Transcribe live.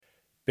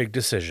Big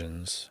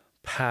decisions,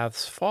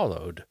 paths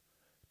followed,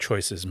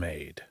 choices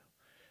made.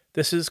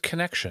 This is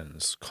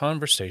Connections,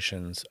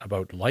 conversations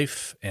about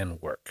life and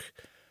work.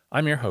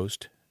 I'm your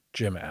host,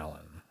 Jim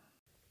Allen.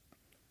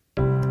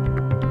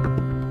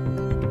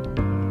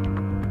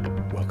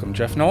 Welcome,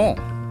 Jeff Knoll.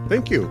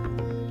 Thank you.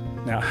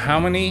 Now, how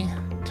many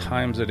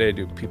times a day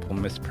do people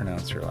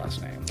mispronounce your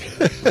last name?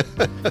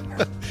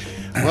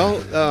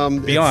 Well,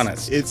 be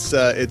honest. It's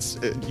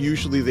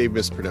usually they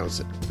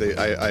mispronounce it.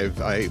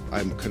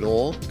 I'm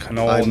Knoll.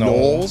 Knoll,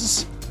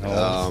 Knowles.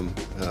 Knowles.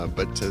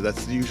 But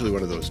that's usually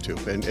one of those two,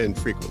 and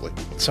frequently.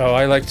 So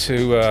I like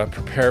to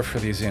prepare for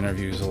these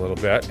interviews a little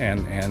bit,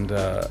 and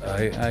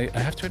I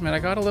have to admit I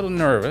got a little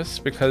nervous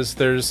because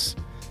there's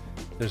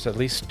at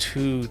least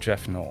two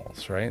Jeff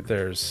Knolls, right?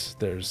 There's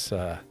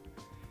the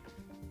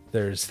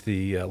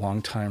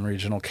longtime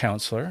regional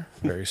councillor,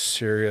 very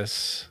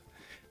serious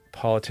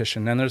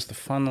politician. Then there's the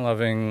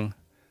fun-loving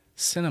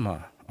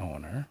cinema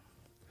owner.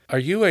 Are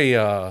you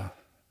a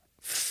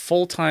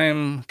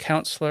full-time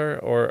councillor,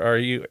 or are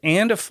you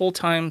and a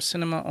full-time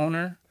cinema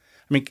owner?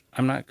 I mean,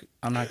 I'm not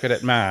good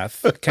at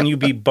math. Can you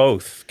be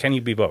both?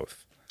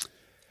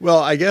 Well,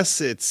 I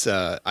guess it's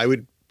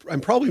I'm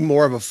probably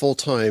more of a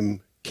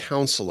full-time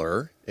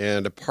councillor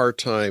and a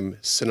part-time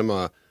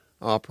cinema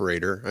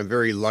operator. I'm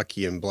very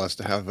lucky and blessed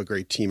to have a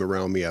great team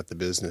around me at the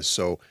business,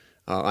 so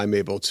I'm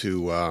able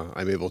to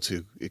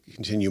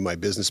continue my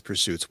business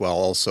pursuits while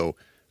also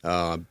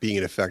being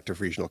an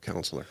effective regional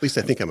councillor. At least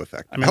I think I'm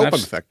effective. I hope I'm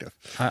effective.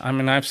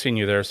 I've seen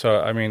you there.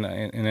 So, in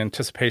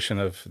anticipation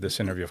of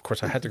this interview, of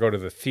course, I had to go to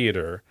the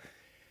theater,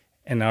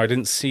 and now I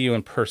didn't see you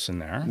in person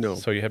there. No.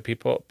 So you had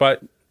people,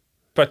 but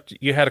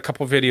you had a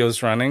couple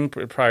videos running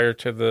prior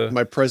to the...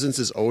 My presence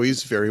is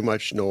always very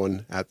much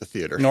known at the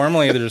theater.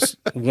 Normally there's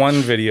one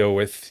video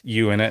with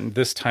you in it, and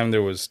this time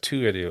there was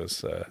two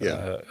videos.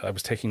 I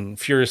was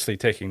furiously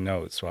taking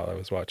notes while I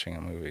was watching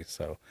a movie.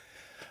 So,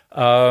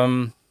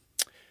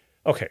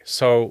 okay,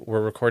 so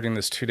we're recording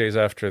this 2 days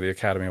after the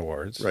Academy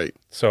Awards. Right.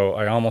 So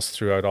I almost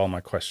threw out all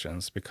my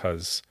questions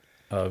because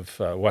of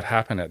what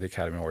happened at the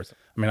Academy Awards.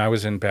 I mean, I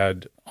was in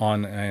bed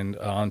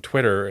on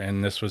Twitter,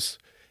 and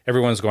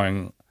everyone's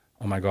going,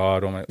 oh my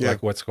God,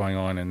 like what's going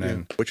on? And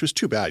then, which was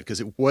too bad because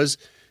it was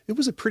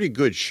a pretty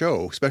good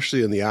show,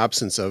 especially in the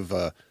absence of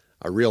a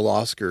real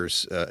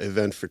Oscars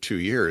event for 2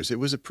 years. It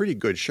was a pretty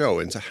good show,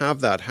 and to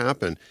have that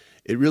happen,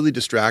 it really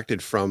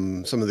distracted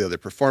from some of the other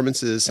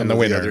performances, and the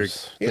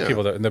winners, the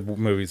people the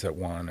movies that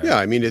won.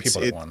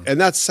 And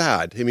that's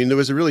sad. I mean, there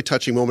was a really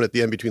touching moment at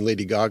the end between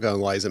Lady Gaga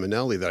and Liza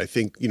Minnelli that I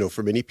think,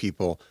 for many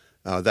people,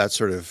 that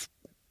sort of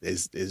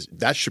is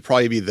that should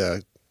probably be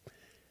the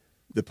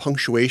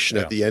punctuation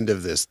at the end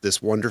of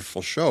this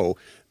wonderful show.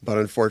 But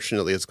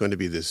unfortunately, it's going to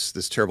be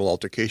this terrible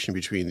altercation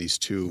between these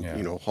two,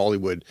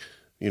 Hollywood,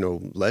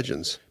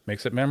 legends.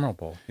 Makes it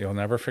memorable. You'll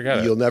never forget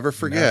it. You'll never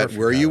forget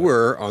where you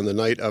were on the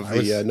night of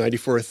the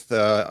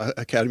 94th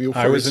Academy Awards.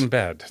 I was in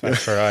bed.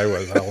 That's where I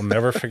was. I'll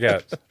never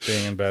forget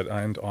being in bed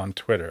and on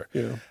Twitter.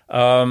 Yeah.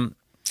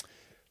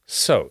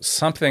 So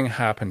something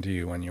happened to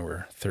you when you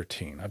were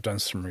 13. I've done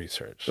some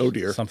research. Oh,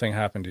 dear. Something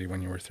happened to you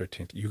when you were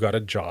 13. You got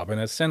a job in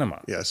a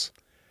cinema. Yes.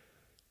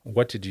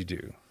 What did you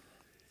do?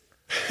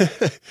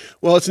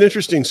 Well, it's an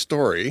interesting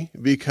story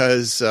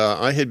because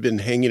I had been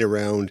hanging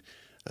around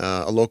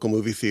a local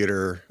movie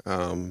theater,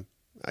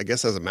 I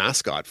guess as a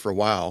mascot for a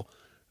while.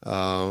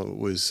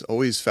 Was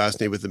always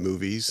fascinated with the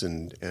movies,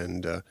 and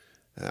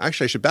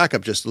actually I should back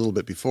up just a little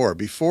bit before.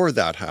 Before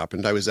that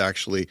happened, I was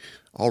actually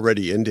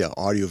already into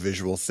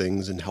audiovisual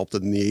things and helped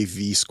in the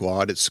AV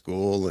squad at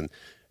school. And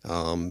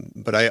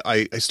but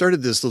I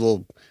started this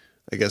little,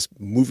 I guess,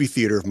 movie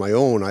theater of my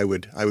own. I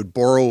would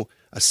borrow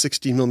a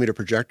 16mm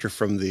projector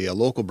from the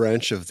local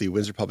branch of the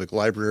Windsor Public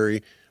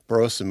Library,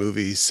 borrow some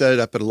movies, set it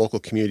up at a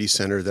local community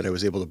center that I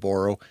was able to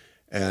borrow,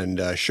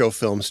 and show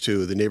films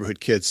to the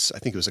neighborhood kids. I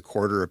think it was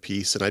 $0.25 a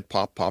piece, and I'd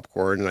pop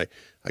popcorn, and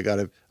I got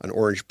an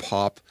orange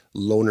pop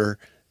loaner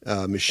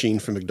machine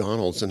from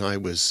McDonald's, and I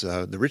was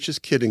the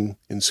richest kid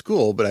in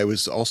school, but I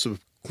was also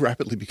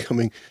rapidly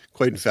becoming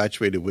quite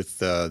infatuated with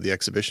the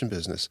exhibition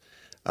business.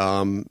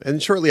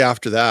 And shortly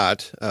after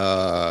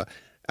that,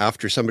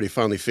 after somebody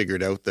finally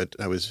figured out that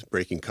I was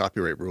breaking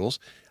copyright rules,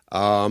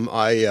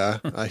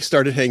 I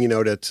started hanging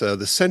out at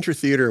the Centre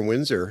Theatre in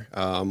Windsor,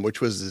 which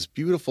was this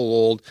beautiful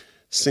old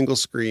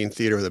single-screen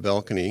theater with a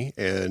balcony,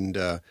 and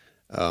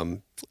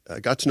I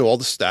got to know all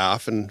the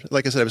staff, and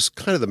like I said, I was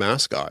kind of the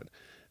mascot.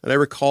 And I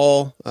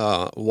recall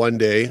one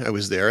day I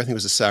was there, I think it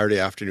was a Saturday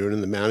afternoon,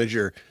 and the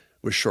manager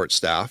was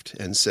short-staffed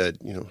and said,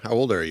 how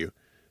old are you?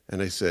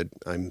 And I said,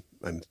 I'm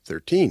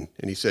 13.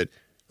 And he said,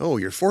 oh,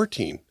 you're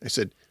 14. I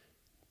said,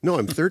 no,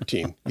 I'm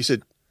 13. He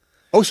said,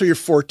 oh, so you're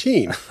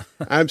 14.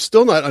 I'm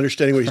still not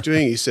understanding what he's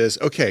doing. He says,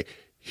 okay,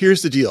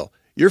 here's the deal.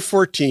 You're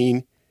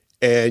 14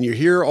 and you're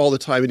here all the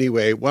time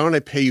anyway. Why don't I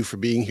pay you for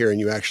being here and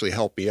you actually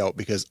help me out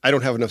because I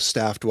don't have enough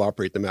staff to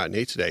operate the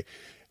matinee today.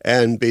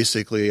 And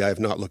basically, I've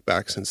not looked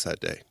back since that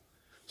day.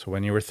 So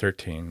when you were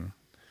 13,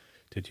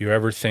 did you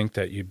ever think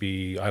that you'd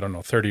be,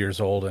 30 years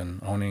old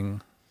and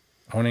owning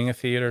a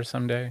theater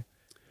someday?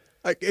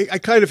 I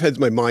kind of had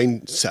my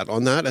mind set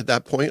on that at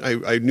that point.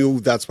 I knew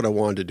that's what I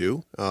wanted to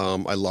do.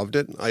 I loved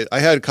it. I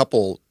had a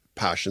couple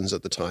passions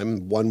at the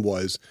time. One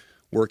was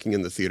working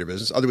in the theater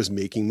business. Other was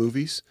making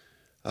movies.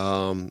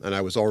 And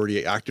I was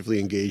already actively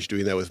engaged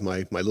doing that with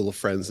my little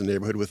friends in the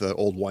neighborhood with an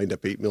old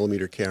wind-up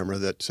 8mm camera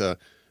that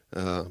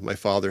my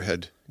father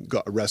had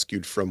got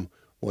rescued from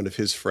one of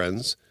his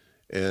friends.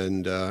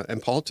 And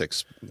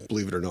politics,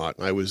 believe it or not.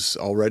 I was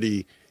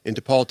already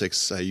into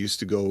politics. I used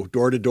to go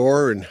door to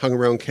door and hung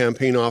around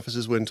campaign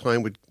offices when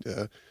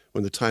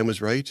the time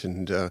was right,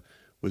 and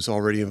was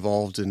already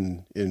involved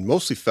in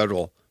mostly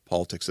federal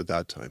politics at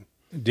that time.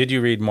 Did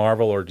you read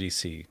Marvel or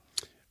DC?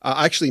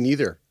 Actually,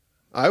 neither.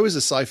 I was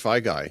a sci-fi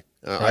guy.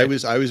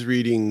 Right. I was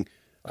reading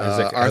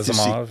Isaac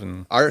Asimov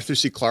and Arthur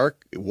C.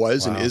 Clarke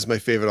was Wow. and is my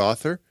favorite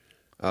author.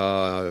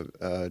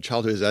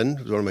 Childhood is End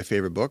was one of my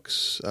favorite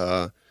books.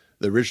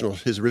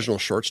 His original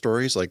short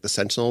stories, like The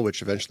Sentinel,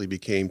 which eventually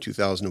became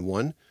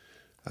 2001.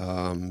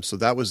 So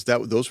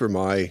those were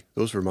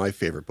my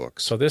favorite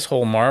books. So this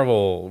whole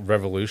Marvel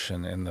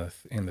revolution in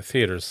the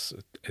theaters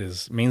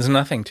means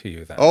nothing to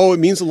you then. Oh, it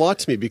means a lot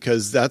to me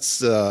because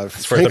that's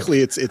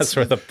frankly it's that's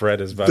where the bread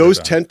is buttered. those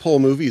on.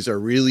 tentpole movies are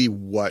really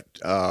what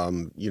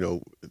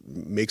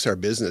makes our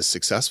business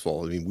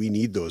successful. I mean, we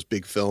need those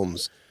big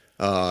films,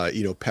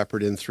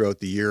 peppered in throughout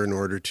the year in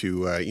order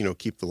to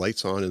keep the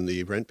lights on and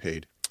the rent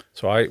paid.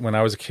 So when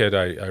I was a kid,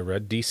 I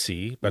read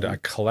DC, but I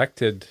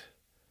collected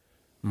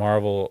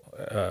Marvel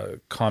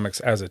comics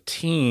as a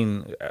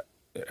teen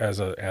as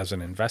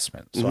an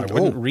investment. So I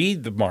wouldn't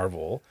read the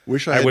Marvel.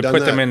 Wish I had would done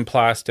put them that. in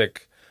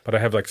plastic, but I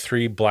have like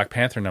 3 Black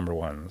Panther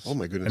 #1s. Oh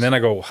my goodness. And then I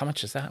go, how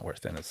much is that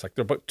worth? And it's like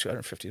they're about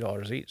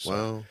 $250 each.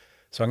 Wow.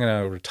 So I'm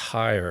going to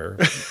retire.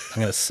 I'm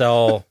going to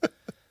sell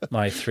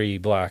my 3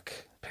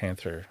 Black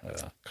Panther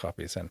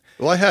copies. And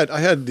Well, I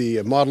had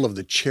the model of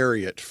the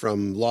Chariot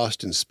from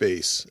Lost in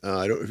Space.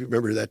 I don't know if you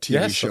remember that TV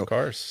yes, show. of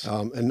course.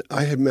 And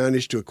I had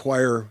managed to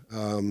acquire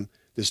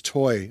this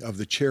toy of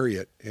the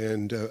Chariot.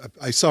 And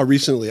I saw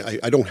recently,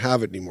 I don't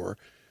have it anymore.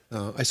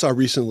 I saw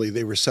recently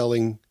they were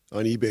selling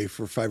on eBay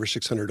for $500 or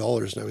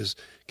 $600, and I was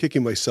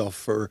kicking myself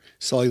for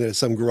selling that at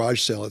some garage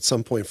sale at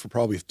some point for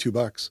probably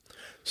 $2.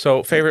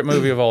 So favorite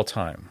movie of all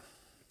time?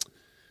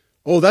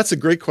 Oh, that's a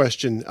great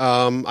question.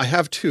 I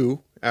have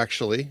 2.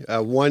 Actually,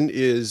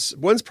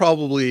 one's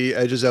probably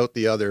edges out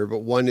the other,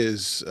 but one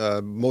is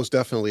most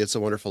definitely "It's a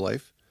Wonderful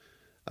Life,"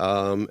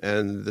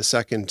 and the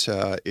second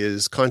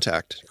is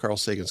 "Contact." Carl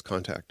Sagan's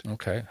 "Contact."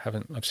 Okay,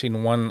 I've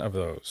seen one of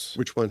those.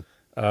 Which one?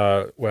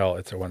 Well,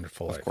 "It's a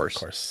Wonderful Life," Of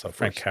course. So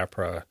Frank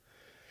Capra.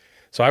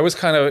 So I was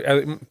kind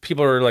of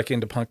people are like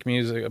into punk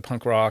music,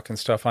 punk rock and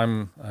stuff.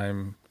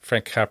 I'm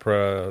Frank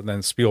Capra,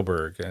 then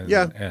Spielberg,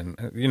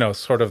 and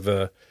sort of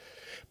the.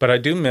 But I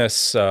do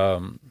miss.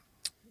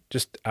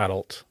 Just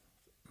adult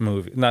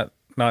movie, not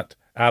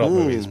adult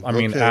movies. I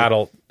mean, okay.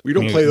 adult. We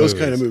don't play those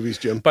kind of movies,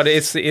 Jim. But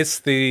it's the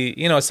it's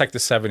like the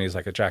 70s,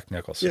 like a Jack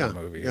Nicholson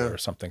movie yeah. or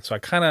something. So I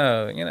kind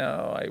of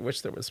I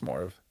wish there was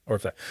more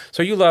of that.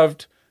 So you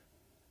loved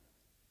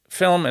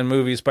film and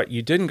movies, but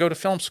you didn't go to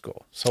film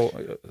school. So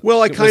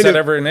was that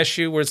ever an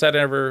issue? Was that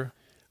ever?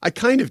 I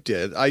kind of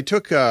did. I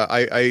took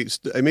I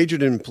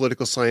majored in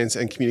political science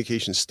and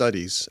communication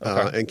studies,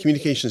 and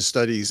communication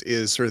studies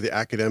is sort of the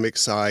academic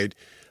side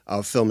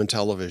of film and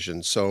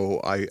television. So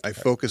I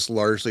focused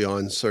largely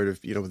on sort of,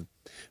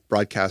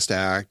 Broadcast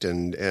Act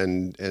and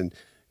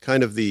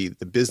kind of the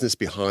business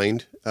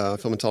behind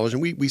film and television.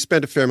 We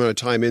spent a fair amount of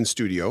time in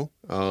studio,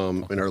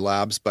 in our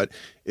labs, but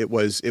it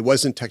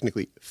wasn't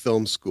technically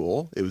film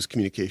school. It was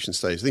communication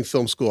studies. I think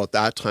film school at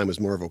that time was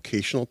more a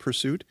vocational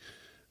pursuit.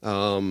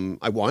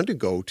 I wanted to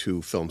go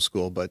to film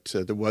school, but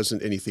there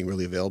wasn't anything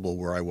really available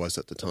where I was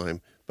at the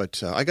time.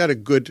 But I got a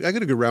good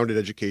rounded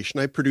education.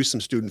 I produced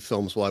some student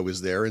films while I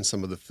was there in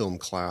some of the film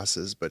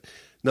classes, but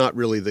not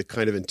really the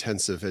kind of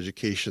intensive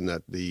education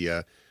that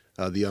the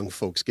young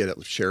folks get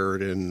at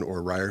Sheridan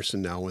or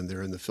Ryerson now when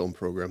they're in the film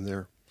program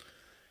there.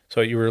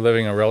 So you were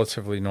living a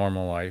relatively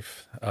normal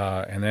life,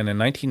 and then in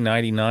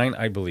 1999,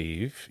 I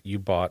believe, you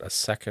bought a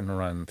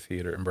second-run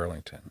theater in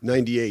Burlington.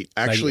 98.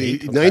 Actually,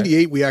 98, okay.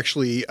 98 we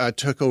actually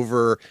took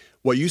over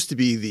what used to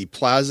be the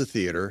Plaza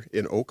Theater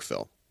in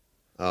Oakville.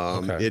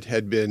 It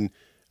had been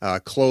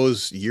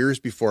closed years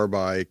before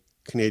by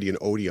Canadian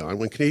Odeon.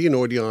 When Canadian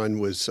Odeon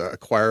was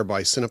acquired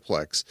by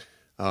Cineplex,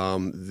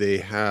 they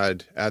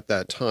had, at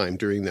that time,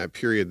 during that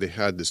period, they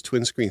had this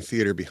twin-screen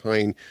theater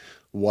behind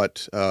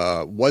what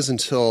was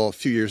until a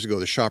few years ago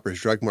the Shoppers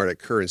Drug Mart at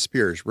Kerr and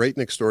Spears, right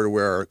next door to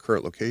where our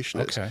current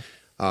location is. Okay.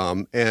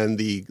 And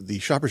the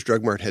Shoppers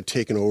Drug Mart had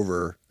taken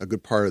over a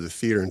good part of the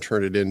theater and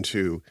turned it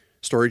into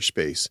storage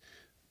space.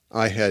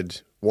 I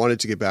had wanted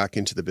to get back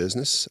into the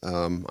business.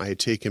 I had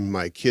taken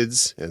my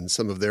kids and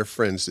some of their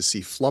friends to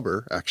see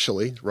Flubber,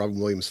 actually, Robin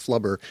Williams'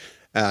 Flubber,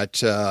 at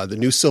the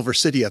new Silver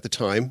City at the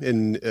time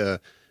in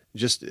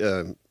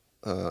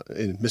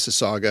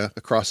Mississauga,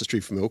 across the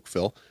street from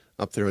Oakville,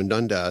 up there in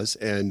Dundas,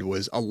 and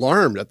was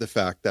alarmed at the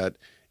fact that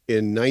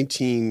in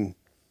 87?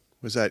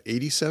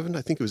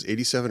 I think it was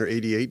 $87 or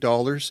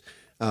 $88.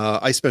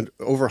 I spent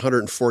over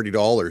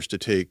 $140 to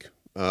take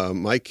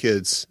my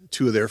kids,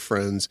 two of their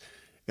friends,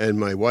 and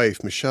my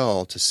wife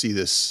Michelle to see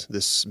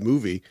this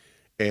movie.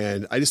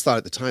 And I just thought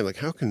at the time, like,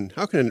 how can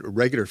a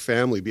regular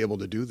family be able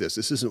to do this?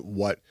 This isn't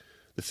what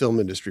the film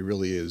industry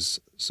really is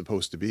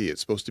supposed to be.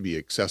 It's supposed to be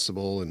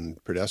accessible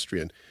and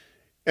pedestrian.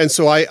 And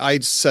so I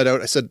set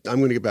out, I said, I'm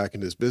going to get back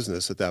into this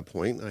business at that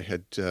point. I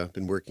had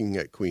been working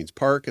at Queen's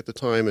Park at the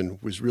time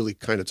and was really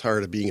kind of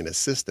tired of being an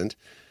assistant.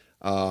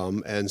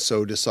 And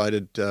so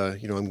decided,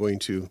 I'm going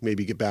to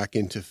maybe get back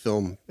into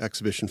film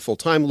exhibition full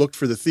time, looked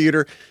for the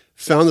theater,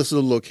 found this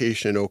little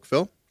location in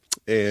Oakville,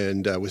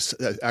 and was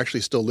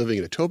actually still living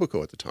in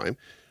Etobicoke at the time,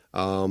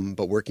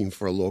 but working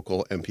for a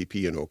local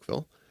MPP in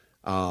Oakville.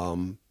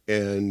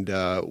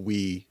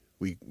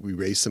 We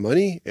raised some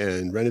money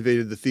and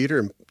renovated the theater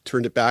and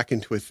turned it back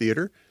into a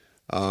theater,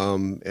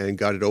 and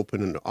got it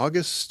open on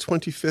August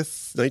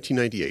 25th,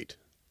 1998.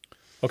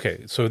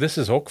 Okay, so this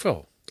is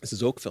Oakville. This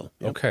is Oakville.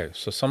 Yep. Okay,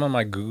 so some of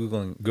my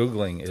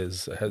googling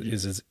is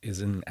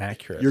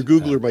inaccurate. Your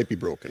Googler might be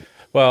broken.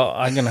 Well,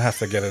 I'm going to have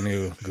to get a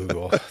new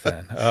Google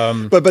then.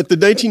 But the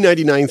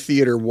 1999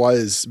 theater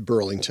was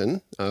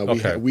Burlington.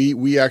 Okay.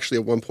 We actually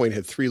at one point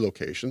had 3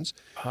 locations.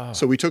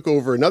 So we took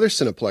over another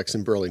Cineplex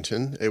in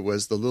Burlington. It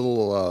was it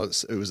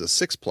was a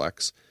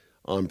 6-plex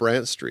on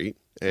Brant Street,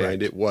 and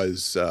Right. it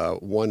was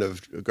one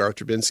of Garth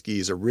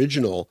Drabinsky's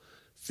original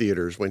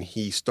theaters when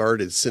he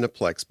started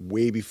Cineplex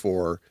way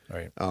before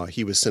Right.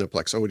 he was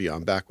Cineplex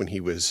Odeon, back when he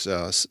was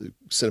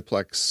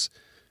Cineplex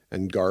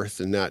and Garth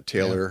and Nat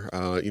Taylor,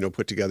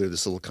 put together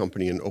this little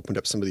company and opened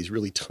up some of these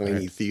really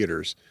tiny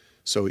theaters.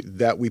 So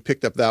that we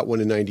picked up that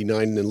one in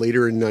 99, and then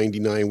later in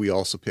 99, we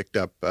also picked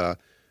up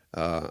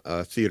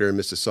a theater in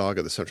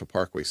Mississauga, the Central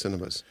Parkway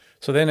Cinemas.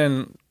 So then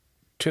in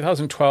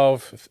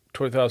 2012,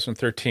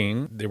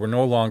 2013, they were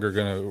no longer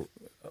going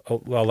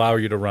to allow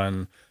you to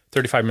run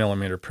 35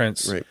 millimeter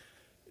prints. Right.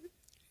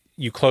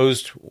 You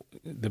closed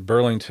the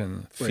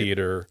Burlington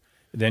theater.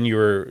 Then you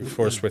were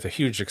forced with a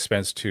huge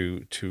expense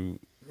to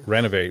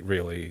renovate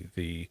really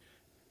the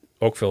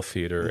Oakville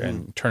theater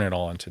and turn it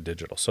all into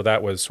digital. So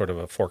that was sort of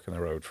a fork in the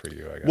road for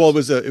you, I guess. Well,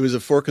 it was a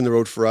fork in the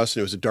road for us,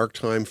 and it was a dark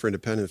time for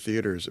independent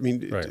theaters. I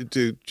mean, Right.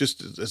 to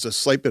just as a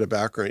slight bit of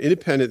background,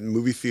 independent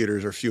movie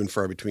theaters are few and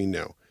far between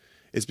now.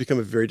 It's become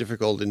a very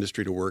difficult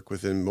industry to work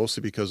within,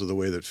 mostly because of the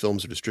way that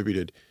films are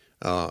distributed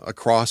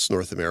across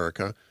North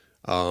America.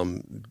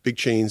 Big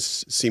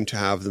chains seem to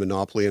have the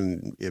monopoly,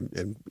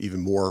 and even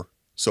more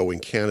so in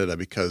Canada,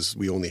 because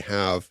we only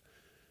have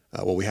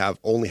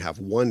only have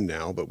one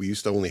now, but we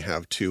used to only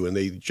have 2, and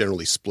they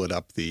generally split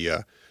up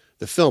the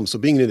film. So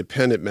being an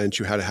independent meant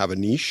you had to have a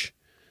niche,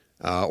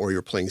 or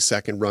you're playing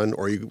second run,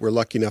 or you were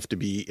lucky enough to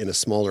be in a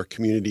smaller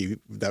community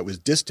that was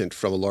distant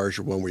from a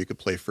larger one where you could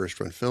play first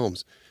run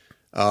films.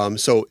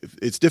 So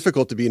it's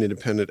difficult to be an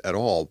independent at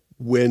all.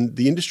 When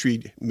the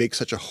industry makes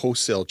such a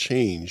wholesale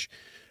change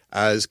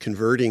as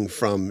converting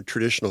from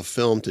traditional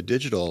film to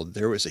digital,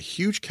 there was a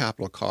huge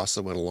capital cost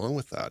that went along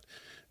with that,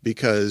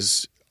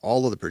 because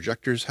all of the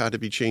projectors had to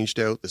be changed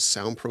out, the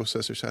sound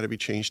processors had to be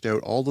changed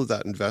out, all of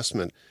that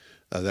investment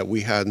that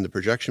we had in the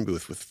projection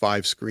booth with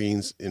 5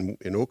 screens in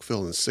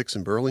Oakville and 6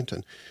 in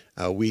Burlington,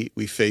 we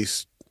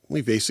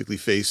basically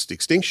faced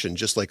extinction,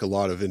 just like a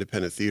lot of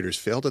independent theaters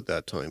failed at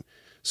that time.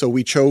 So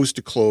we chose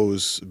to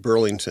close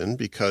Burlington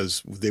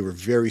because they were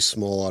very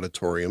small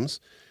auditoriums,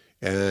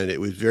 and it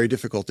was very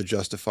difficult to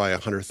justify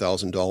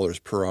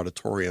 $100,000 per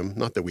auditorium.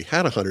 Not that we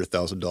had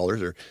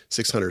 $100,000 or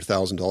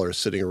 $600,000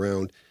 sitting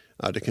around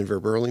to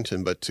convert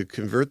Burlington, but to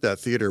convert that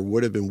theater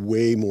would have been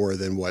way more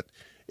than what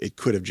it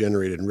could have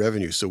generated in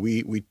revenue. So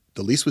the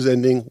lease was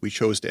ending. We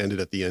chose to end it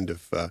at the end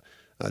of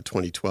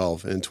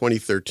 2012. And in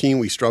 2013,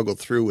 we struggled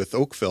through with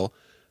Oakville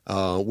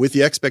with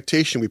the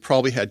expectation we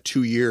probably had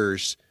 2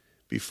 years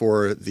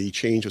before the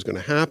change was going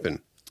to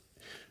happen.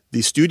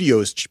 The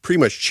studios pretty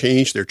much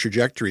changed their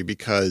trajectory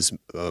because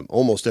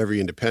almost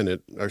every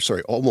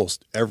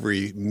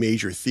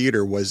major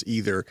theater was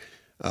either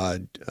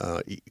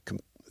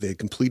they had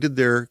completed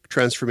their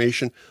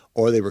transformation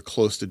or they were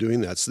close to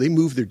doing that. So they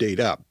moved their date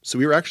up. So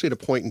we were actually at a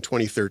point in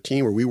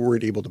 2013 where we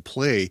weren't able to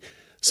play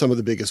some of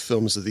the biggest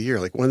films of the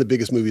year. Like one of the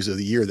biggest movies of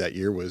the year that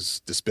year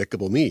was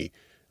Despicable Me. It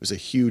was a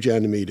huge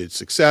animated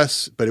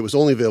success, but it was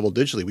only available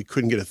digitally. We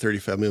couldn't get a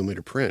 35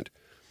 millimeter print.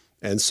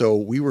 And so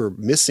we were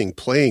missing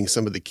playing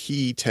some of the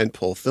key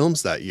tentpole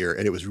films that year,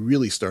 and it was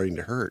really starting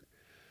to hurt.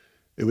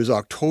 It was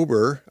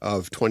October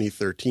of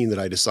 2013 that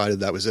I decided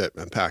that was it.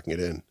 I'm packing it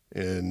in.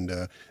 And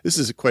this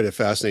is quite a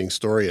fascinating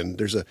story, and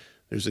there's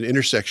an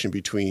intersection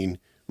between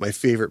my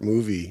favorite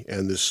movie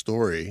and this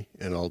story,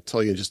 and I'll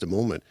tell you in just a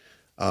moment.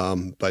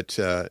 But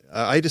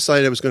I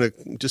decided I was going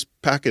to just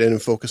pack it in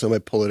and focus on my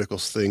political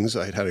things.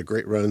 I had had a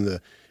great run in the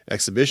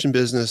exhibition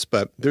business,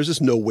 but there's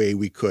just no way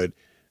we could.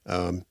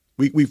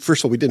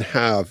 First of all, we didn't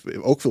have,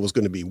 Oakville was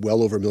going to be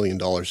well over $1 million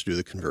to do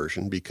the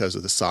conversion because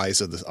of the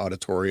size of the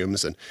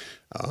auditoriums and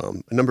a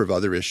number of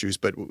other issues,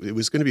 but it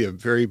was going to be a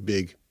very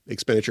big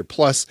expenditure,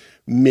 plus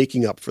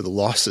making up for the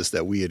losses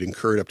that we had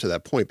incurred up to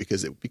that point,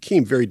 because it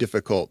became very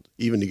difficult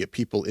even to get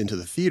people into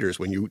the theaters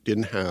when you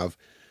didn't have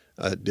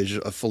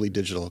a fully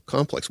digital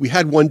complex. We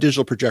had one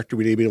digital projector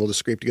we'd been able to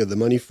scrape together the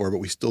money for, but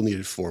we still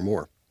needed 4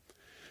 more.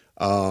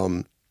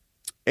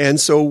 And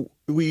so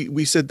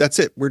we said, that's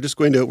it. We're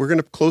going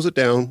to close it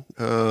down.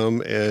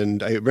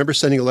 And I remember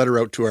sending a letter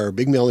out to our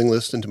big mailing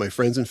list and to my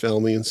friends and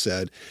family and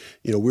said,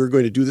 we're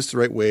going to do this the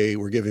right way.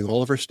 We're giving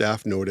all of our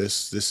staff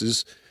notice. This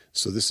is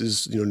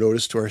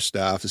notice to our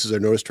staff. This is our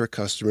notice to our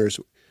customers.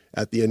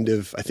 At the end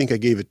of, I think I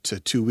gave it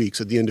 2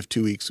 weeks. At the end of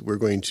 2 weeks, we're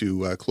going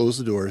to close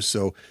the doors.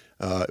 So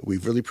we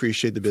really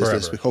appreciate the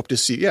business. Forever. We hope to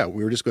see. Yeah,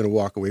 we were just going to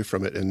walk away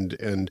from it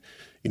and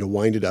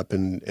wind it up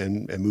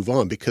and move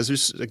on, because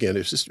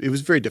it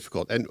was very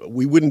difficult, and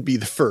we wouldn't be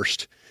the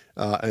first,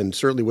 and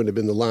certainly wouldn't have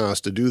been the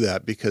last to do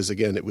that, because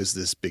again, it was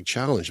this big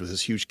challenge. It was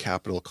this huge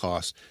capital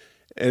cost,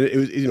 and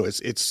it was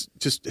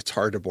it's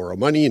hard to borrow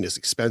money, and it's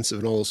expensive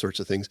and all those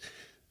sorts of things.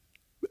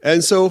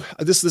 And so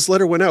this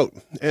letter went out,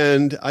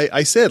 and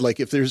I said, like,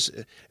 if there's,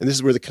 and this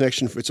is where the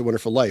connection for It's a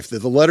Wonderful Life,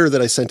 the letter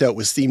that I sent out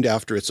was themed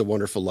after It's a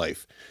Wonderful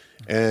Life.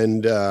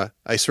 And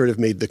I sort of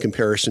made the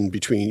comparison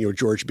between,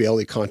 George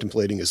Bailey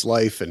contemplating his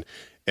life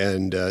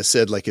and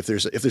said, like, if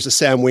there's a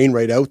Sam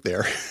Wainwright out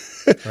there,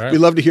 right. We'd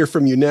love to hear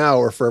from you now,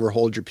 or forever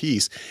hold your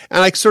peace.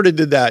 And I sort of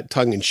did that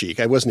tongue in cheek.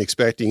 I wasn't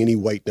expecting any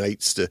white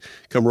knights to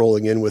come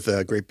rolling in with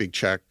a great big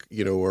check,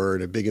 or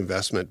a big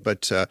investment.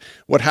 But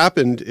what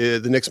happened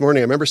the next morning,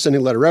 I remember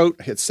sending a letter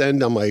out, hit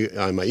send on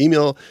my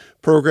email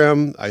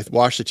program. I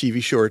watched a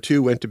TV show or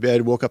two, went to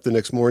bed, woke up the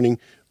next morning,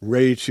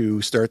 ready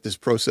to start this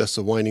process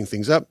of winding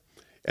things up.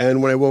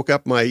 And when I woke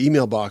up, my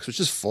email box was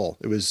just full.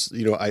 It was,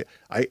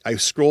 I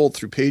scrolled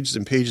through pages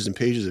and pages and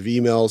pages of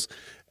emails,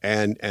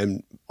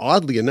 and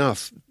oddly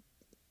enough,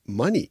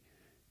 money.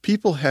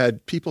 People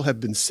had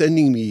been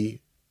sending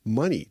me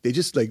money. They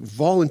just like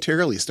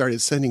voluntarily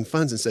started sending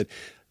funds and said,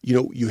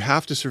 you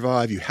have to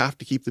survive. You have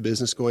to keep the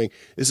business going.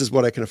 This is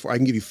what I can afford. I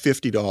can give you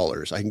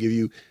 $50. I can give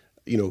you,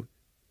 $25,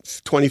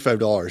 $10,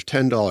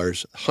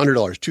 $100,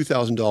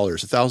 $2,000,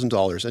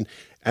 $1,000,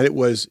 and it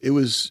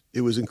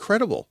was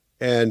incredible.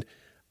 And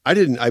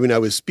I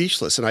was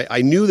speechless, and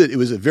I knew that it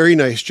was a very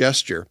nice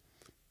gesture,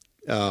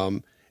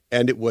 and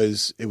it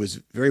was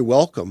very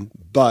welcome,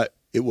 but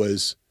it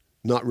was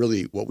not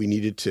really what we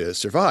needed to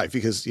survive,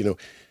 because a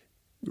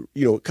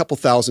couple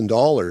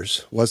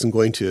 $1,000 wasn't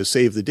going to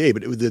save the day.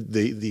 But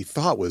the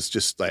thought was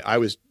just like I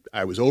was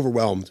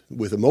overwhelmed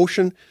with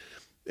emotion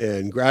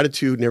and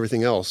gratitude and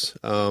everything else.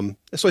 So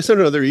I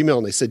sent another email,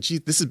 and I said, "Gee,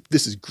 this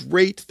is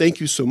great. Thank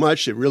you so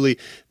much. It really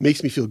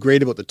makes me feel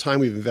great about the time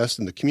we've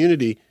invested in the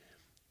community."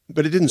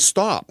 But it didn't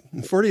stop.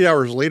 And 48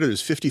 hours later,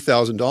 there's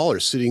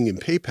 $50,000 sitting in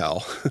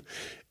PayPal.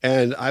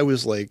 And I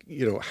was like,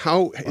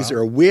 how is there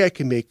a way I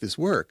can make this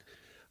work?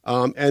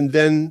 And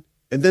then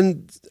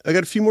I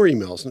got a few more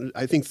emails. And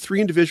I think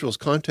 3 individuals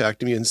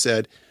contacted me and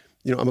said,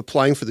 I'm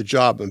applying for the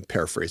job. I'm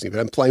paraphrasing, but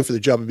I'm applying for the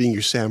job of being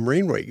your Sam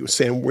Wainwright.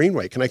 Sam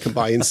Wainwright, can I come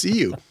by and see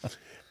you?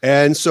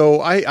 And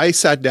so I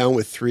sat down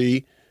with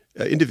 3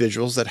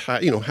 individuals that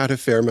had a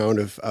fair amount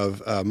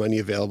of money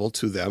available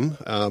to them,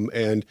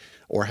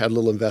 or had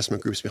little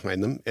investment groups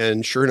behind them.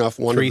 And sure enough,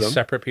 one of them, 3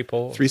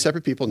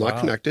 separate people, not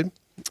connected.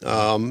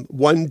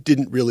 One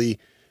didn't really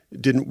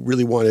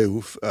want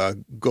to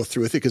go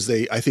through with it, because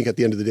I think at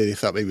the end of the day, they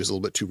thought maybe it was a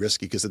little bit too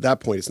risky, because at that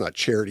point, it's not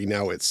charity.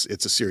 Now it's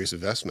a serious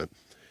investment.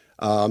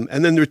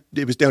 And then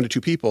it was down to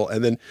 2 people.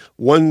 And then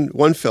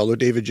one fellow,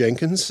 David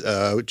Jenkins,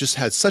 just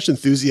had such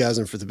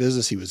enthusiasm for the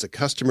business. He was a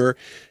customer.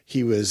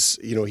 He was,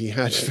 he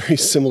had very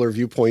similar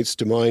viewpoints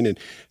to mine, and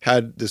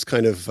had this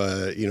kind of,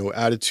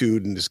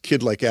 attitude, and this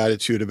kid-like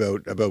attitude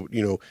about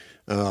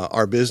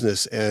our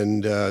business.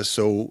 And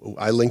so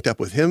I linked up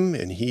with him,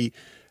 and he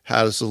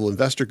had this little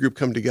investor group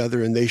come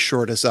together, and they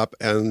shored us up.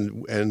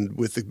 And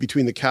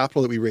between the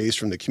capital that we raised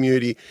from the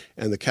community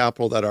and the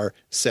capital that our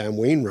Sam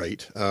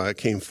Wainwright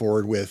came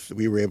forward with,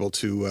 we were able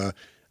to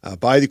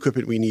buy the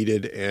equipment we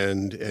needed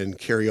and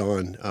carry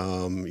on,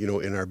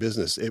 in our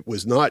business. It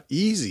was not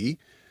easy,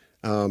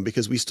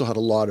 because we still had a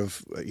lot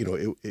of,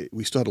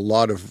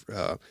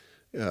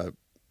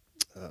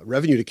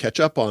 revenue to catch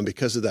up on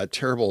because of that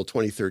terrible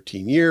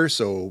 2013 year.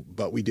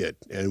 But we did,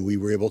 and we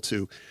were able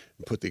to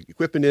put the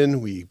equipment in.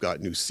 We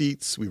got new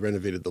seats. We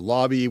renovated the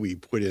lobby. We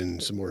put in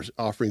some more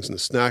offerings in the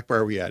snack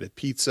bar. We added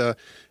pizza,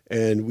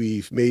 and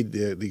we've made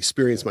the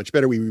experience much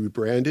better. We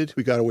rebranded.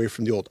 We got away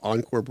from the old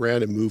Encore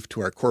brand and moved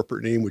to our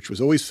corporate name, which was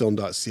always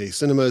Film.ca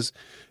Cinemas.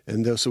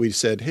 And so we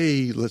said,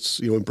 hey, let's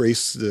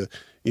embrace the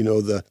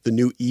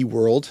new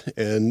e-world.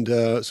 And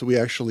so we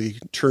actually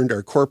turned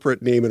our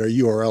corporate name and our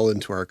URL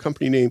into our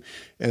company name,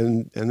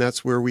 and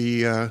that's where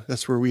we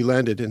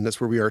landed, and that's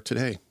where we are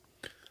today.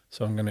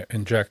 So I'm going to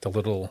inject a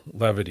little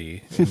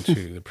levity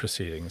into the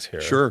proceedings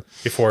here. Sure.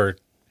 Before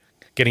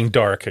getting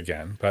dark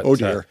again. But, oh,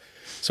 dear.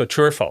 So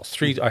true or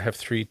false? I have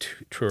 3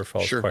 true or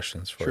false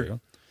questions for you.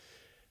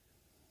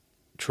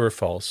 True or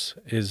false?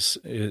 Is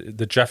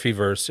the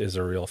Jeffyverse is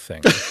a real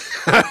thing?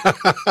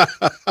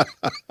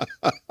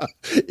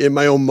 in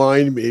my own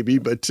mind, maybe,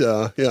 but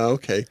yeah,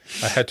 okay.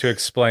 I had to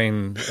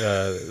explain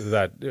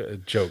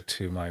that joke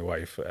to my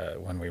wife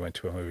when we went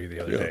to a movie the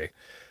other day.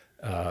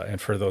 And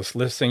for those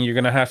listening, you're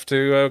going to have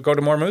to go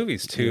to more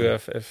movies to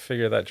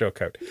figure that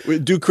joke out.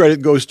 Due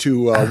credit goes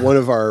to one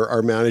of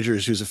our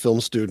managers who's a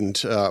film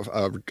student,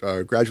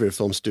 a graduate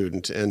film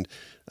student, and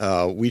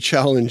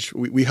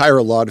we hire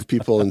a lot of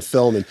people in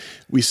film, and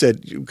we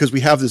said, because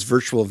we have this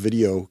virtual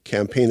video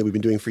campaign that we've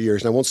been doing for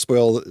years, and I won't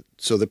spoil it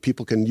so that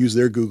people can use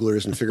their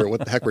Googlers and figure out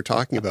what the heck we're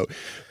talking about,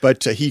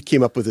 but he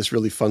came up with this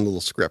really fun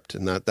little script,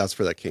 and that's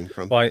where that came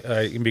from. Well,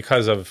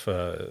 because of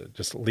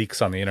just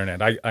leaks on the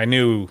internet, I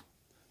knew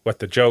what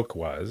the joke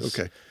was.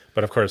 Okay.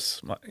 But of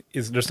course,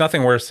 there's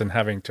nothing worse than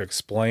having to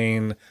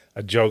explain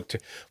a joke to,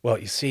 well,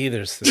 you see,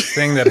 there's this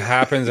thing that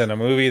happens in a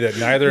movie that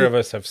neither of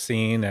us have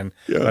seen,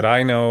 but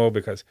I know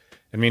because,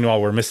 and meanwhile,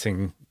 we're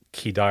missing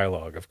key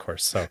dialogue, of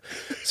course.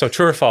 So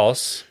true or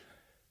false,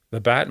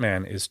 the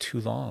Batman is too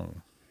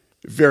long.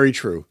 Very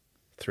true.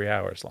 3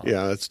 hours long.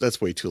 Yeah,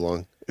 that's way too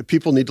long.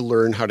 People need to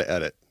learn how to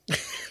edit.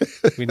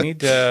 we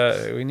need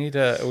a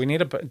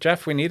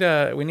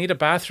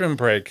bathroom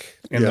break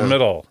in the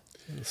middle.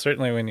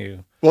 Certainly when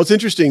you... Well, it's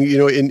interesting,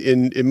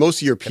 in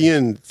most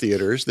European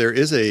theaters, there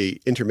is a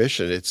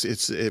intermission.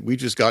 We've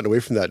just gotten away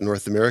from that in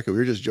North America. We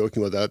were just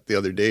joking about that the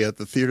other day at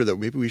the theater, that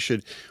maybe we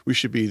should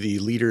be the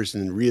leaders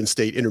and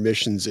reinstate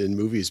intermissions in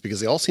movies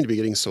because they all seem to be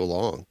getting so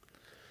long.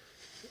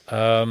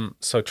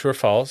 So true or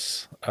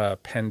false,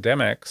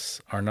 pandemics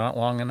are not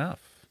long enough.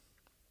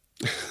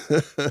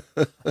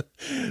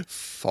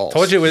 False. I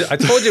told you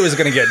it was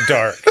going to get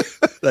dark.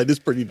 That is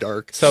pretty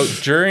dark. So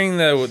during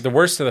the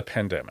worst of the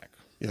pandemic,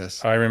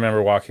 yes, I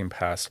remember walking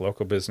past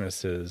local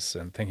businesses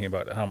and thinking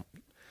about how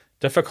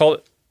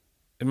difficult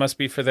it must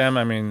be for them.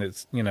 I mean,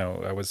 it's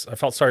I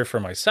felt sorry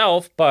for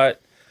myself,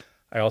 but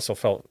I also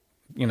felt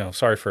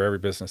sorry for every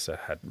business that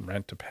had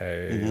rent to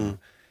pay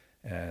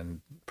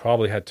and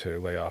probably had to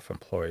lay off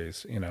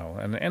employees.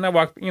 And I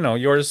walked,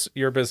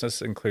 your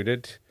business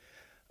included.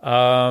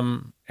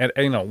 And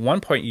at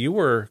one point you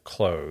were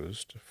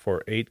closed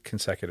for 8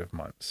 consecutive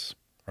months,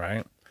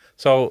 right?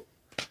 So,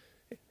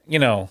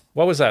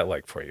 what was that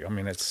like for you? I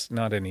mean, it's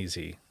not an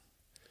easy.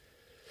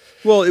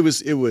 Well, it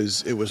was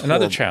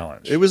another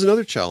challenge. It was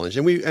another challenge,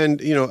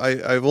 and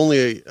I've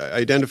only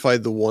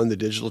identified the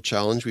digital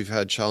challenge. We've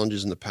had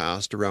challenges in the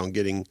past around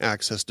getting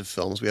access to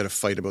films. We had a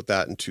fight about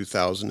that in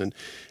 2000,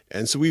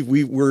 and so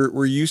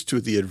we're used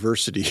to the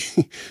adversity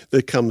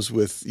that comes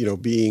with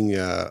being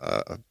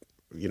a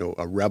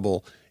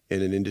rebel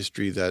in an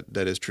industry that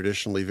is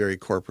traditionally very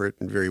corporate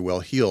and very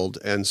well heeled.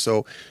 And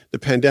so the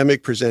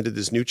pandemic presented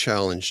this new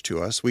challenge to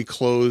us. We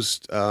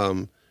closed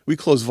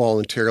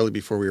voluntarily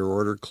before we were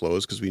ordered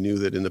closed because we knew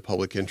that in the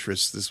public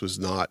interest, this was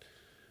not,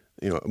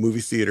 a movie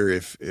theater,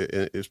 if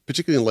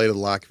particularly in light of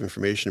the lack of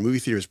information, a movie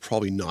theater is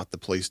probably not the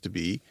place to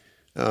be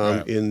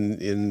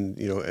in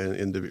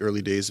the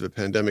early days of a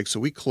pandemic. So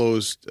we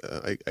closed,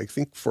 I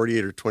think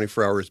 48 or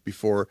 24 hours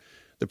before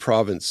the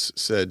province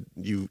said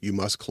you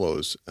must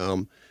close.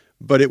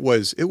 But it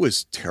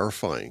was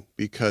terrifying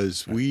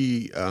because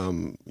we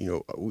rent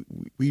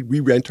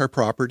our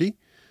property.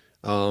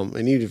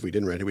 And even if we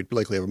didn't rent it, we'd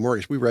likely have a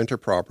mortgage. We rent our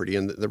property,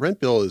 and the rent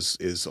bill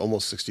is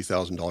almost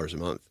 $60,000 a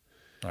month.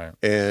 Right.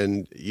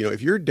 And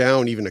if you're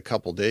down even a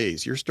couple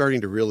days, you're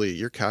starting to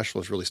your cash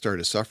flow is really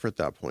starting to suffer at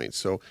that point.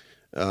 So,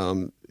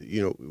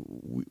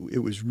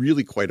 it was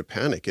really quite a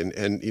panic.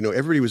 And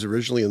everybody was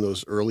originally in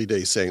those early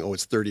days saying, "Oh,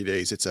 it's 30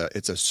 days. It's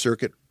a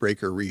circuit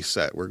breaker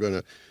reset. We're going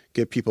to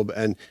get people."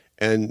 And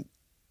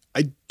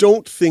I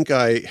don't think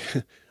I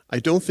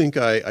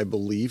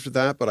believed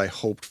that, but I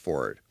hoped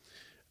for it.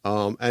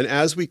 And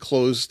as we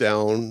closed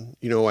down,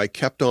 I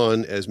kept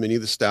on as many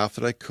of the staff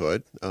that I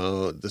could.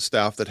 The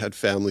staff that had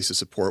families to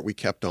support, we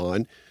kept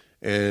on.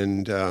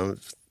 And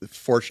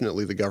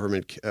fortunately, the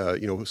government,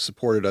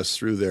 supported us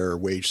through their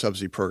wage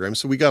subsidy program.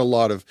 So we got a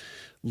lot of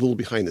little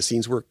behind the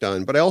scenes work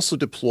done. But I also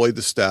deployed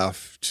the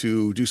staff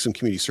to do some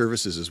community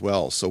services as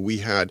well. So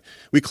we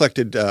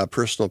collected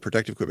personal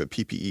protective equipment,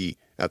 PPE,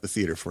 at the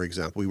theater, for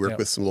example. We worked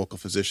with some local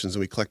physicians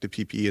and we collected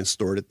PPE and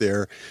stored it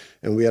there.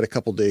 And we had a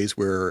couple days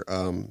where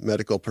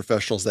medical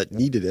professionals that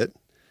needed it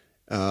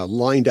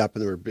lined up,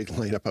 and there were a big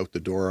lineup out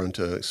the door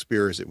onto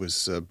Spears. It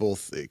was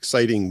both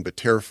exciting but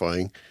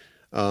terrifying.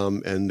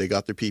 And they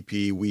got their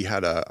PPE. We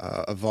had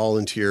a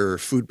volunteer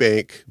food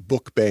bank,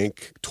 book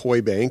bank,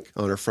 toy bank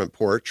on our front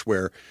porch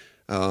where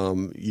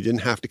you didn't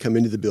have to come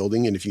into the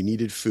building. And if you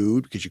needed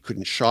food because you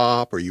couldn't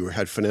shop or you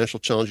had financial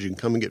challenges, you can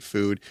come and get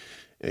food.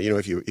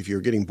 If you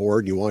were getting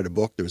bored and you wanted a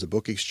book, there was a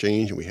book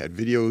exchange, and we had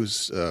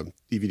videos,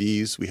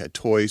 DVDs, we had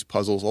toys,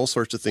 puzzles, all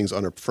sorts of things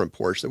on our front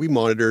porch that we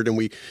monitored, and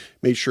we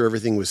made sure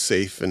everything was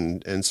safe.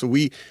 And so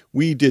we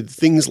did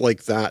things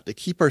like that to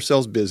keep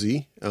ourselves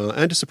busy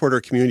and to support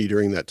our community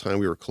during that time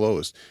we were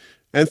closed.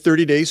 And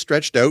 30 days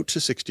stretched out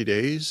to 60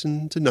 days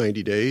and to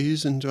 90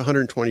 days and to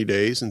 120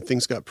 days, and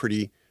things got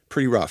pretty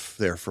rough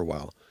there for a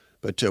while.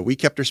 But we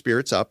kept our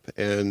spirits up,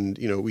 and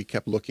we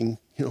kept looking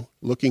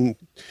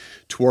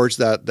towards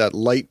that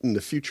light in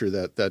the future,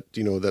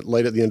 that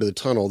light at the end of the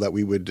tunnel that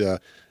we would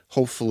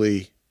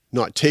hopefully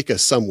not take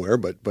us somewhere,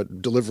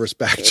 but deliver us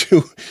back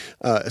to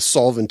a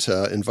solvent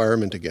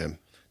environment again.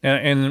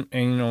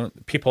 And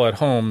people at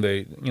home,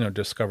 they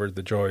discovered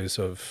the joys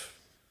of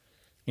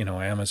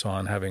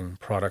Amazon having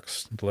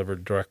products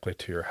delivered directly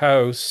to your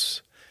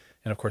house,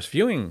 and of course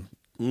viewing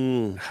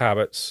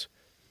habits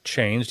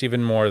changed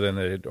even more than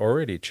they had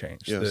already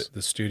changed. Yes.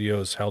 The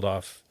studios held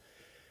off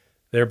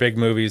their big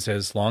movies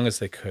as long as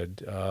they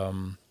could,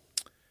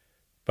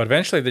 but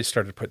eventually they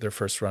started to put their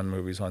first run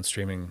movies on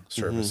streaming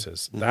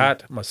services.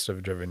 That must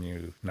have driven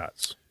you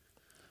nuts.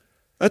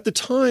 At the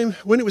time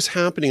when it was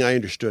happening, I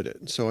understood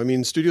it. So, I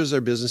mean, studios are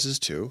businesses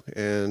too,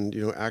 and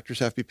actors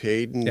have to be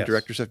paid, and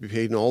directors have to be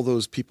paid, and all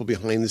those people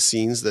behind the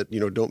scenes that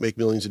don't make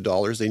millions of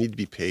dollars, they need to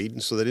be paid,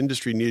 and so that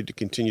industry needed to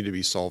continue to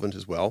be solvent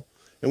as well,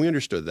 and we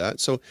understood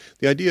that. So,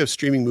 the idea of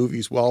streaming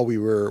movies while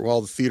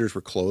the theaters were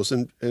closed,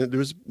 and there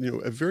was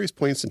at various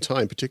points in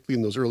time, particularly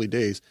in those early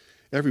days,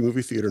 every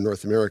movie theater in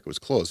North America was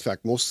closed. In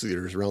fact, most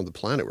theaters around the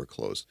planet were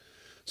closed.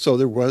 So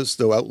there was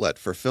no outlet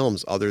for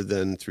films other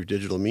than through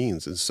digital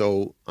means. And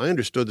so I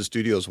understood the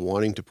studios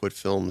wanting to put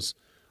films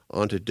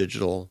onto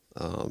digital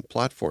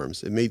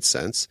platforms. It made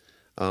sense.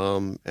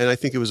 And I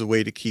think it was a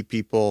way to keep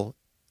people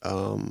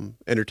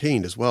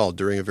entertained as well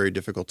during a very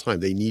difficult time.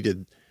 They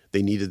needed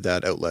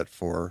that outlet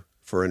for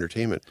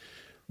entertainment.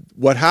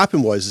 What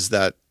happened is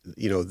that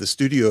the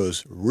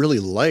studios really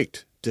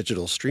liked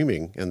digital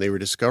streaming, and they were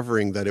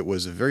discovering that it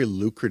was a very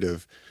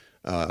lucrative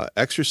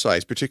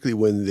exercise, particularly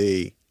when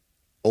they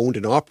owned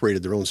and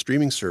operated their own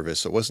streaming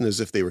service. So it wasn't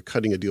as if they were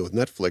cutting a deal with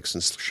Netflix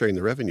and sharing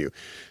the revenue.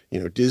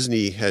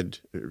 Disney had,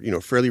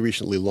 fairly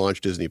recently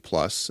launched Disney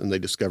Plus, and they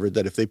discovered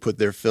that if they put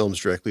their films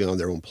directly on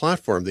their own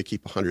platform, they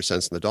keep 100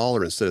 cents in the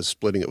dollar instead of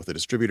splitting it with a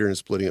distributor and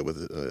splitting it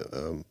with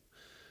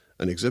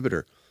an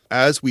exhibitor.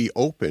 As we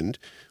opened,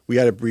 we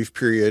had a brief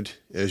period,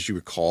 as you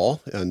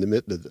recall,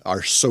 in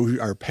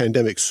our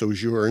pandemic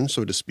sojourn,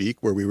 so to speak,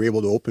 where we were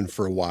able to open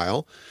for a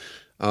while.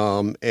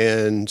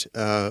 And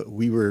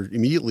we were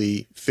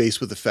immediately faced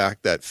with the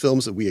fact that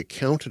films that we had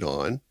counted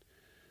on,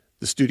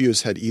 the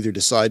studios had either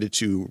decided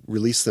to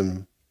release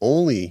them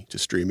only to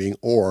streaming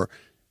or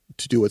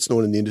to do what's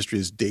known in the industry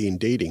as day and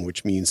dating,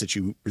 which means that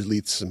you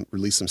release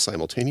them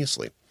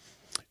simultaneously.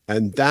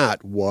 And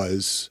that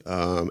was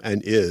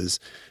and is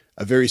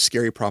a very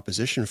scary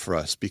proposition for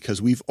us,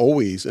 because we've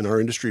always in our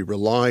industry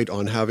relied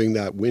on having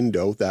that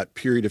window, that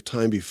period of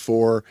time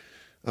before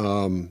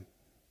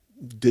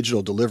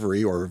digital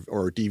delivery or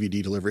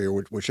DVD delivery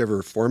or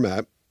whichever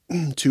format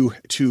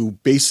to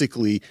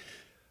basically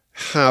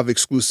have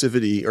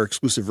exclusivity or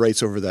exclusive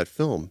rights over that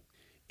film.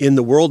 In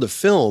the world of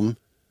film,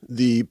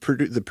 the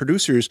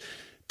producers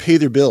pay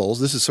their bills.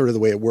 This is sort of the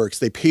way it works.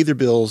 They pay their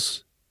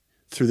bills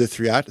through the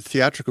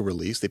theatrical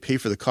release. They pay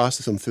for the cost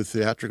of them through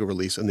theatrical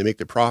release, and they make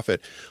their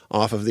profit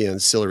off of the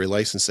ancillary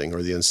licensing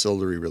or the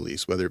ancillary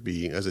release, whether it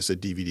be, as I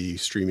said, DVD,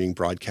 streaming,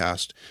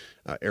 broadcast,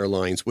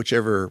 airlines,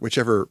 whichever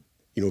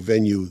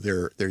venue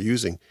they're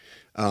using.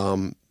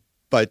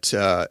 But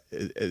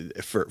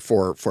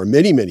for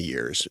many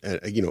years,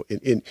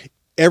 in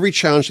every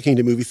challenge that came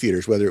to movie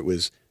theaters, whether it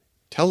was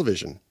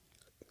television,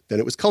 then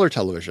it was color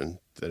television,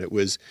 then it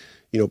was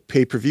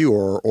pay-per-view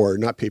or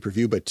not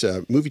pay-per-view, but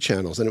movie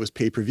channels, then it was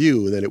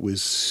pay-per-view, and then it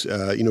was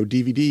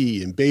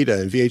DVD and beta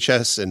and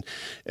VHS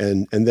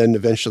and then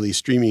eventually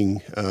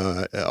streaming,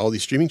 all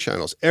these streaming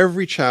channels.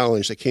 Every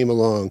challenge that came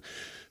along,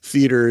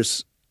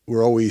 theaters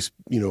were always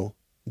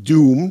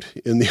doomed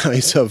in the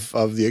eyes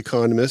of the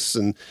economists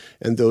and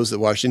those that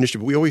watched the industry,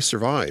 but we always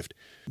survived.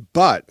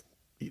 But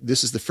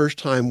this is the first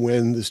time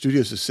when the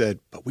studios have said,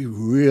 but we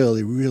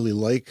really, really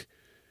like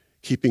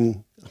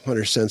keeping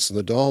 100 cents on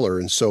the dollar.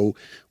 And so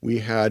we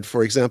had,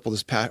 for example,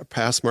 this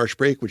past March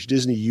break, which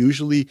Disney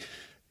usually,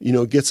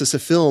 gets us a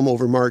film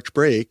over March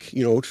break,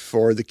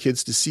 for the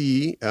kids to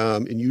see.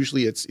 And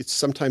usually it's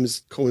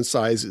sometimes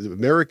coincides with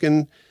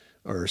American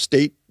or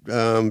state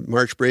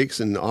March breaks,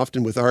 and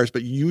often with ours,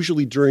 but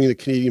usually during the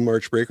Canadian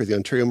March break or the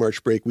Ontario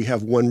March break, we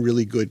have one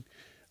really good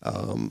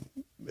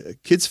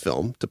kids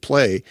film to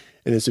play,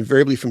 and it's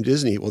invariably from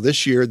Disney. Well,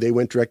 this year they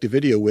went direct to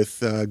video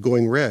with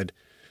Going Red,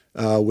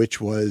 which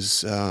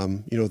was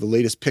the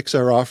latest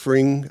Pixar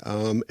offering,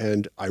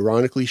 and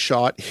ironically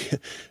shot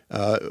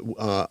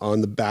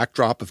on the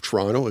backdrop of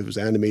Toronto. It was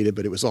animated,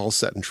 but it was all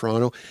set in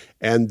Toronto,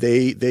 and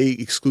they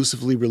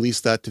exclusively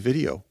released that to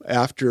video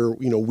after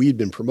we'd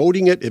been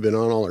promoting it. It had been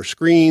on all our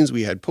screens.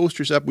 We had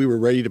posters up. We were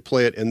ready to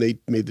play it, and they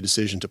made the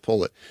decision to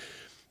pull it.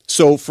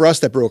 So for us,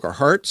 that broke our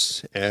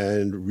hearts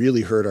and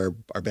really hurt our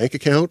bank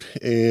account,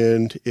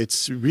 and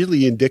it's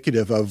really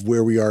indicative of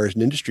where we are as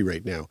an industry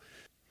right now.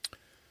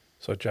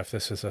 So, Jeff,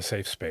 this is a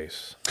safe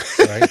space,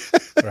 right?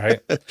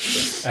 Right?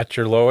 At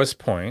your lowest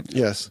point,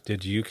 yes.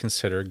 Did you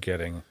consider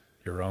getting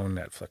your own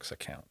Netflix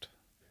account?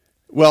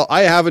 Well,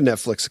 I have a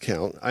Netflix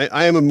account.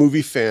 I am a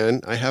movie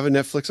fan. I have a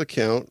Netflix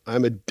account.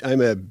 I'm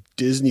a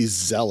Disney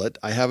zealot.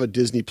 I have a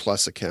Disney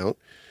Plus account.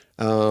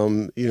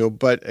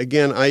 But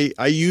again,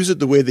 I use it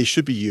the way they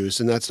should be used,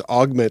 and that's to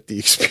augment the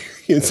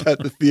experience at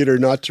the theater,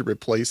 not to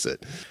replace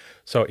it.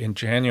 So in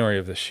January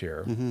of this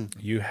year, Mm-hmm.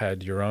 you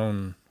had your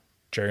own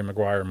Jerry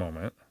Maguire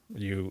moment. Where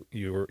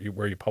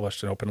you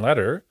published an open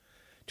letter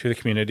to the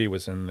community,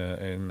 was in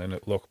the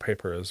local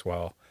paper as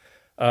well.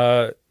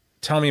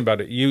 Tell me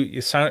about it.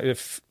 It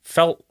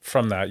felt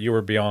from that you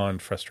were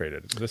beyond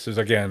frustrated. This is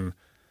again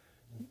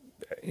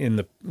in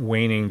the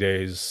waning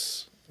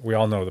days. We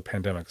all know the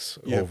pandemic's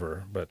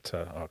over, but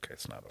okay,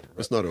 it's not over.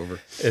 It's not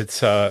over. It's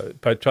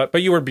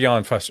but you were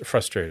beyond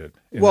frustrated.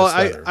 Well,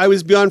 I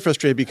was beyond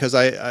frustrated because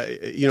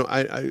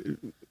I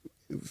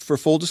for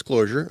full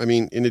disclosure, I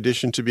mean, in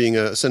addition to being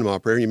a cinema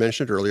operator, you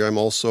mentioned it earlier, I'm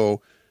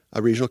also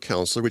a regional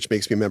counselor, which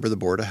makes me a member of the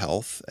Board of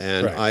Health,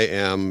 and right.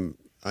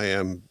 I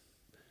am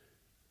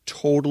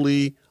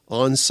totally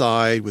on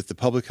side with the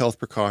public health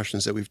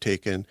precautions that we've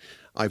taken.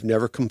 I've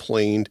never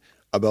complained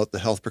about the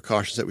health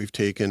precautions that we've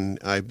taken.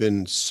 I've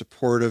been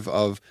supportive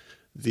of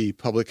the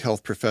public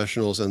health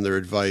professionals and their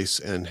advice,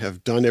 and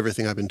have done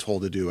everything I've been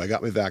told to do. I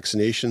got my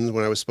vaccinations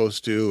when I was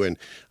supposed to, and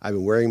I've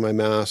been wearing my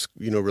mask,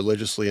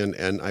 religiously,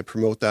 and I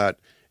promote that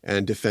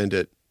and defend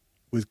it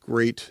with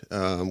great,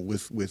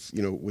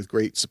 with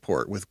great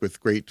support, with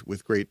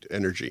great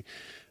energy.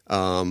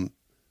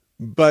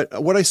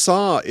 But what I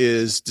saw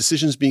is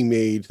decisions being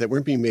made that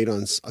weren't being made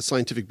on a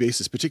scientific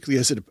basis, particularly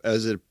as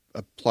it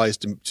applies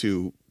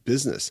to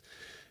business.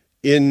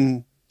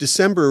 In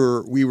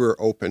December, we were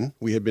open.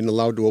 We had been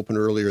allowed to open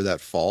earlier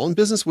that fall, and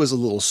business was a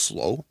little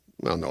slow.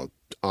 Well, no,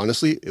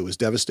 honestly, it was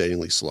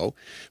devastatingly slow.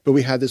 But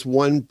we had this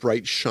one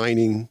bright,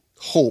 shining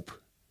hope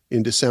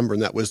in December,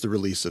 and that was the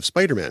release of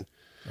Spider-Man.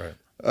 Right.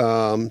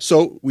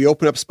 So we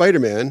open up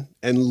Spider-Man,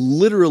 and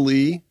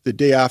literally the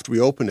day after we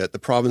open it, the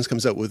province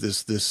comes out with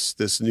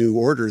this new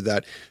order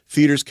that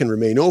theaters can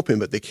remain open,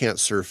 but they can't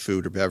serve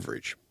food or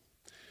beverage.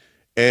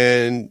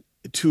 And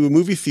to a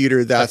movie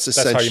theater, that's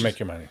essentially how you make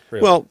your money.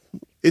 Really. Well,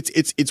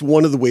 it's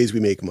one of the ways we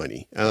make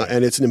money,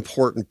 and it's an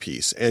important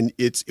piece. And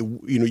it's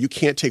you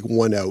can't take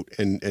one out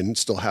and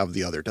still have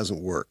the other. It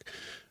doesn't work.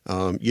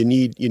 You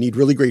need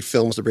really great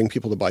films to bring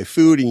people to buy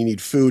food, and you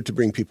need food to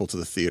bring people to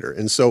the theater.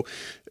 And so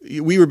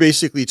we were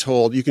basically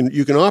told you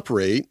can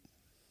operate,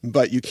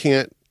 but you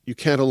can't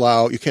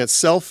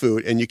sell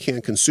food, and you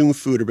can't consume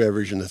food or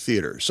beverage in the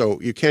theater. So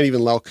you can't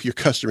even allow your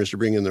customers to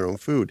bring in their own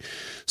food.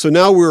 So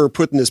now we're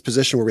put in this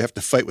position where we have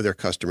to fight with our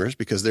customers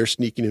because they're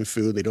sneaking in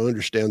food. They don't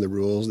understand the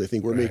rules. They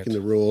think we're making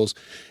the rules,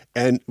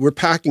 and we're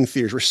packing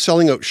theaters. We're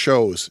selling out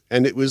shows.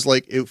 And it was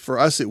like, for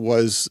us, it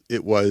was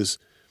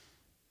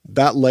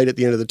that light at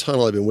the end of the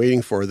tunnel I've been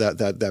waiting for,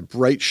 that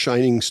bright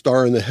shining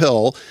star in the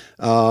hill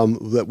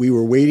that we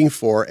were waiting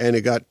for, and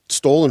it got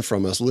stolen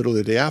from us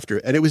literally the day after.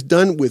 And it was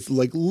done with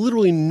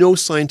literally no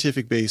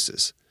scientific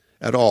basis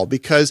at all,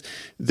 because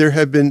there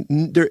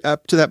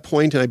up to that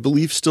point, and I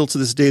believe still to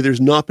this day,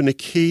 there's not been a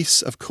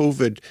case of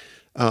COVID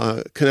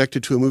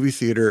connected to a movie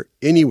theater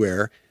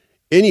anywhere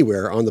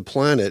on the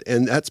planet.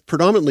 And that's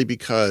predominantly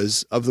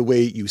because of the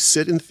way you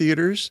sit in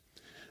theaters,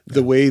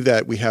 the way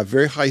that we have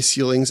very high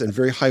ceilings and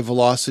very high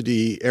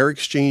velocity air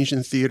exchange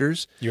in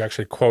theaters. You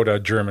actually quote a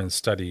German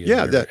study.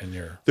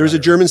 There's a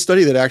German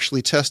study that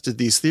actually tested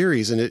these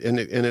theories, and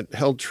it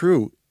held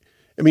true.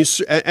 I mean,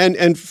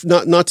 and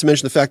not to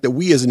mention the fact that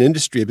we as an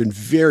industry have been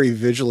very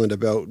vigilant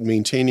about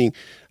maintaining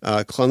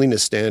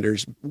cleanliness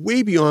standards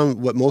way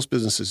beyond what most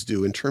businesses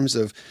do in terms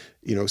of,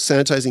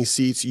 sanitizing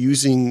seats,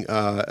 using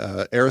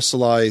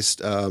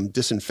aerosolized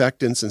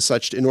disinfectants and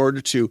such in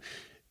order to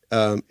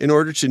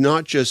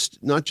not just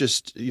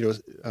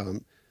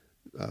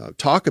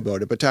talk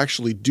about it, but to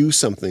actually do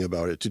something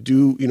about it, to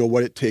do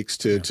what it takes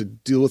to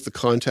deal with the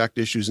contact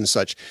issues and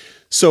such.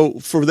 So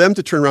for them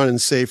to turn around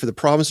and say, for the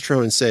province to turn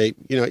around and say,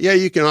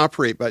 you can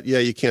operate, but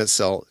you can't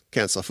sell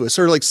food. It's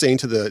sort of like saying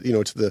to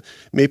the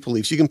Maple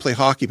Leafs, you can play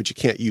hockey, but you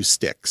can't use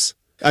sticks.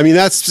 I mean,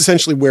 that's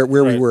essentially where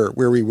we were.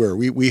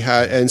 We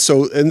had, and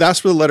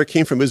that's where the letter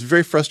came from. It was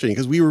very frustrating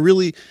because we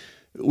really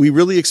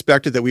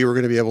expected that we were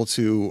going to be able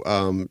to,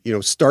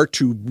 start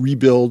to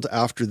rebuild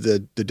after the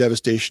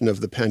devastation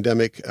of the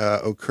pandemic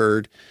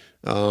occurred,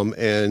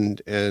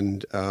 and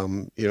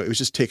it was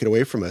just taken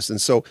away from us. And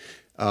so,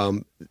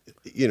 we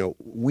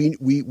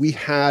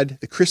had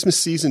the Christmas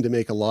season to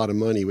make a lot of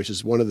money, which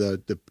is one of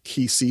the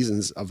key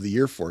seasons of the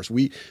year for us.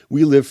 We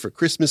live for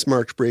Christmas,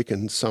 March break,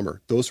 and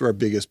summer. Those were our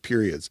biggest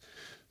periods.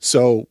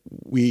 So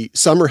we'd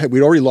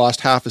already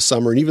lost half a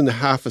summer, and even the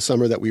half a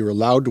summer that we were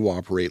allowed to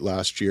operate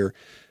last year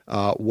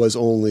was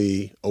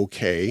only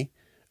okay.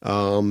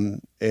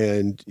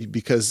 And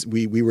because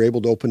we were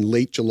able to open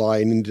late July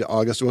and into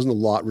August, there wasn't a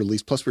lot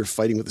released. Plus we were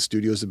fighting with the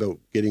studios about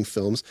getting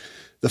films.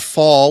 The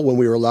fall, when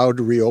we were allowed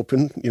to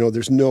reopen,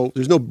 there's no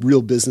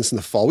real business in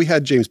the fall. We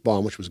had James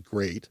Bond, which was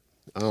great.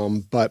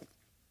 But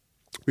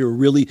we were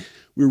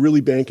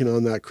really banking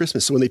on that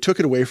Christmas. So when they took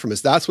it away from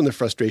us, that's when the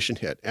frustration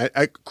hit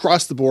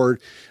across the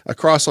board,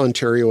 across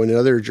Ontario and in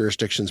other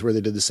jurisdictions where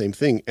they did the same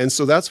thing. And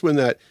so that's when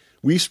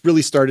we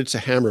really started to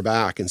hammer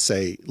back and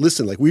say,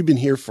 listen, like, we've been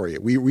here for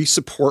you. We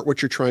support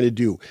what you're trying to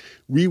do.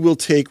 We will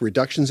take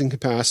reductions in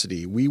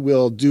capacity. We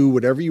will do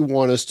whatever you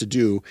want us to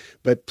do,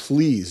 but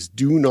please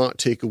do not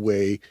take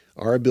away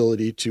our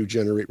ability to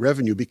generate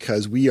revenue,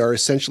 because we are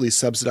essentially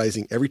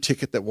subsidizing every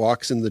ticket that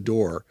walks in the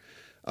door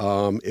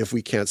if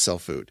we can't sell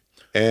food.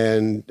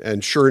 And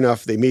sure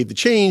enough, they made the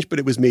change, but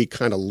it was made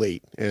kind of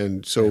late.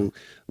 And so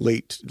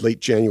late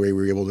January,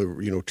 we were able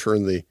to,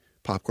 turn the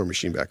popcorn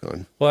machine back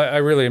on. Well, I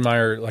really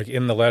admire, like,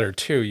 in the letter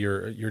too,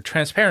 your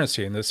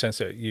transparency, in the sense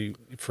that you,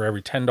 for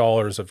every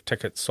 $10 of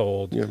tickets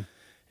sold,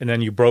 and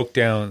then you broke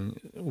down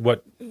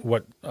what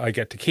I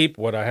get to keep,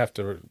 what I have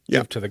to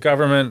give to the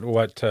government,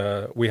 what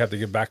we have to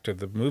give back to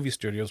the movie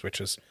studios, which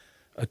is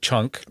a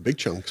chunk. A big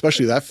chunk,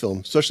 especially that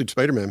film, especially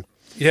Spider-Man.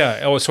 Yeah.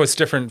 Oh, so it's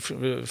different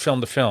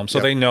film to film. So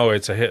they know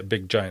it's a hit,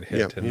 big giant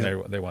hit, and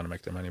they want to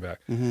make their money back.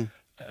 Mm-hmm.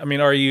 I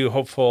mean, are you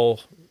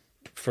hopeful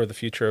for the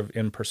future of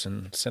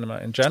in-person cinema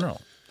in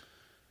general?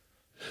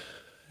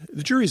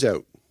 The jury's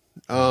out.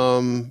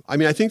 I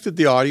mean, I think that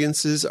the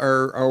audiences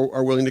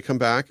are willing to come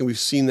back, and we've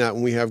seen that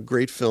when we have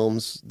great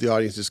films, the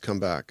audiences come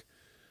back.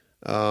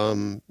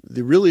 The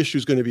real issue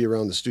is going to be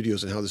around the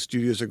studios and how the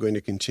studios are going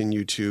to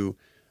continue to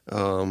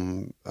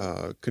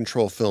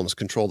control films,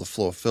 control the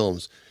flow of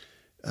films.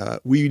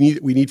 We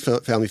need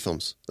family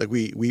films. Like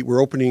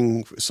we're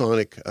opening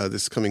Sonic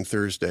this coming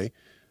Thursday.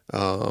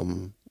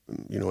 And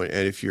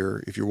if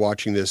you're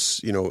watching this,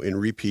 in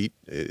repeat,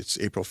 it's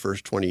April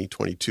 1st,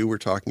 2022 we're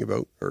talking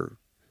about, or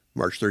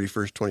March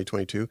 31st,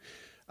 2022.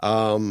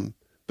 But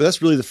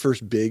that's really the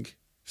first big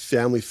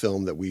family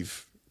film that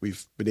we've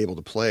been able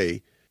to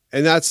play.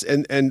 And that's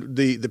and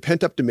the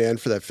pent up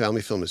demand for that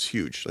family film is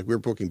huge. Like, we're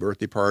booking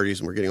birthday parties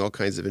and we're getting all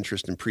kinds of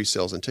interest in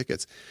pre-sales and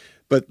tickets.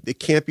 But it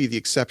can't be the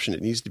exception.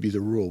 It needs to be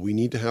the rule. We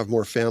need to have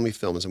more family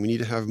films, and we need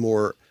to have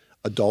more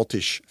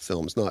adultish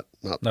films, not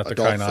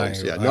adult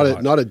films.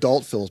 Not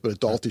adult films, but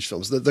adultish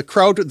films. The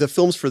crowd, the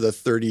films for the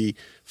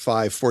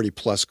 35, 40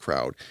 plus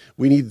crowd,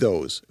 we need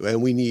those.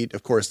 And we need,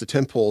 of course, the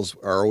tentpoles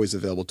are always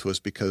available to us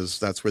because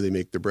that's where they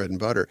make their bread and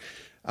butter.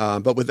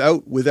 But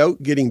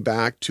without getting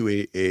back to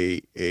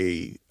a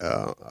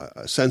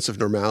sense of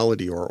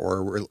normality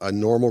or a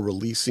normal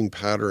releasing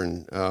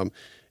pattern,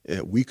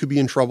 we could be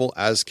in trouble,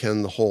 as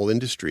can the whole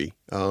industry.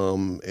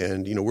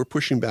 And we're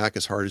pushing back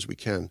as hard as we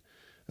can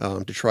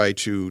to try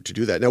to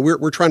do that. Now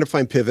we're trying to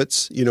find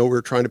pivots.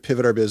 We're trying to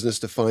pivot our business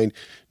to find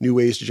new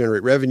ways to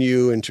generate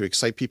revenue and to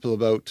excite people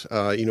about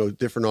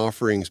different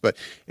offerings. But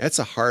that's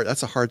a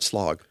hard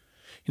slog.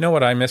 You know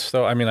what I miss,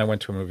 though? I mean, I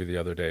went to a movie the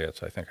other day,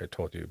 as I think I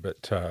told you,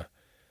 but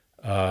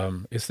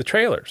it's the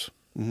trailers.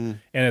 Mm-hmm.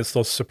 And it's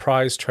those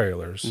surprise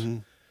trailers. Mm-hmm.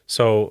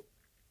 So,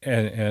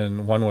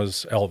 and one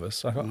was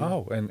Elvis. I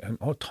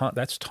go, Tom,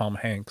 that's Tom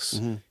Hanks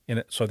in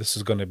it. So this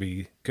is going to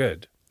be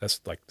good.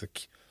 That's like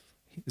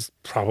he's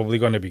probably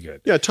going to be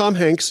good. Yeah, Tom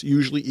Hanks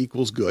usually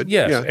equals good.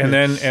 Yes, yeah, and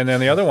then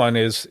the other one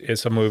is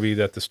a movie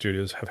that the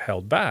studios have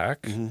held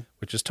back,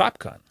 which is Top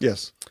Gun.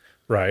 Yes.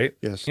 Right?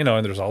 Yes. And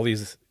there's all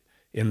these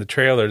in the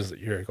trailers that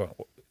you're going,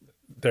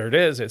 there it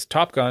is. It's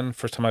Top Gun.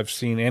 First time I've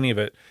seen any of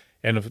it.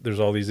 And if there's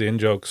all these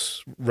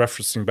in-jokes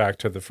referencing back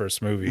to the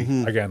first movie.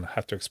 Mm-hmm. Again, I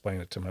have to explain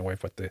it to my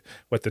wife what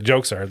the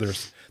jokes are. They're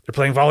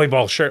playing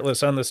volleyball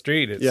shirtless on the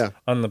street. It's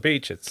on the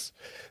beach. It's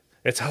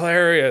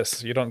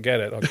hilarious. You don't get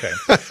it. Okay.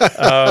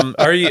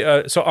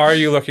 Are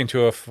you looking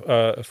to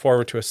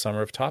forward to a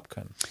summer of Top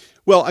Gun?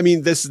 Well, I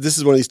mean, this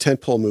is one of these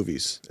tentpole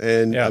movies,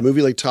 and a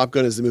movie like Top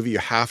Gun is the movie you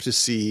have to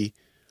see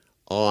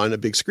on a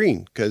big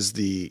screen, because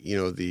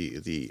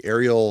the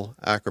aerial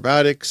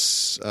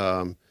acrobatics,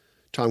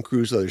 Tom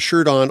Cruise with a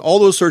shirt on, all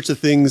those sorts of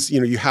things,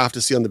 you have to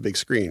see on the big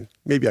screen.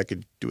 Maybe I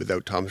could do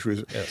without Tom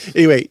Cruise. Yes.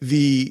 Anyway,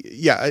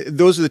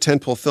 those are the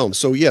tentpole films.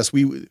 So yes,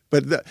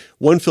 but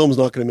one film is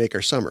not going to make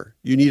our summer.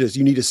 You need a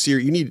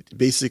series. You need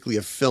basically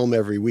a film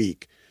every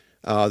week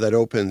that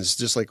opens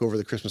just like over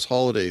the Christmas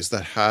holidays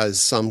that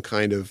has some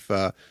kind of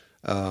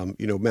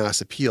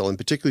mass appeal. And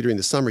particularly during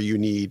the summer, you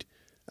need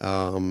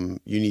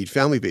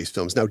family-based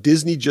films. Now,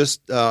 Disney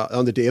just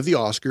on the day of the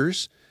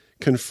Oscars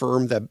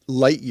confirmed that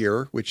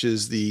Lightyear, which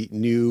is the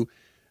new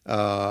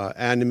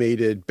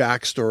animated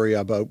backstory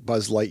about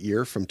Buzz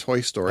Lightyear from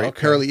Toy Story,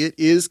 apparently it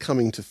is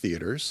coming to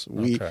theaters.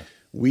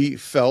 We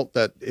felt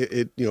that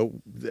it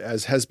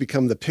as has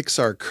become the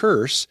Pixar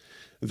curse,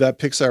 that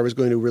Pixar was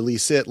going to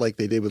release it like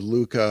they did with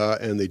Luca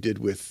and they did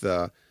with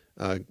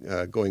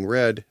Going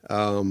Red.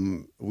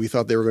 We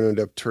thought they were going to end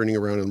up turning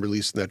around and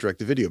releasing that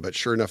direct-to-video, but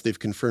sure enough, they've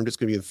confirmed it's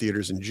going to be in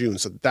theaters in June.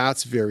 So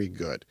that's very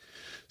good.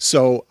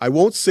 So I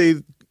won't say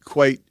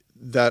quite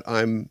that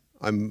I'm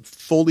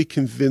fully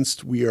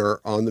convinced we are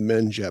on the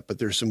mend yet, but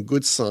there's some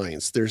good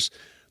signs. There's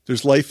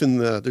life in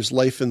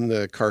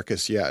the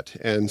carcass yet,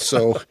 and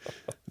so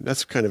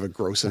that's kind of a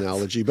gross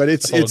analogy, but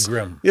it's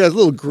grim. Yeah, it's a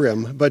little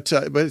grim, but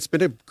it's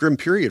been a grim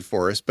period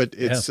for us. But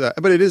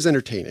but it is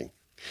entertaining.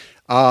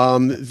 I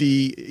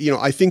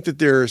think that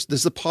there's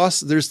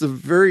the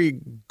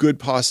very good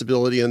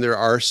possibility, and there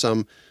are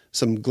some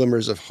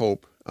glimmers of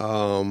hope.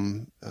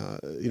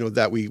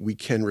 That we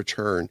can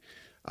return.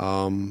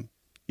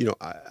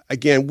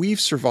 again, we've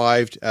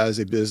survived as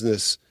a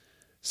business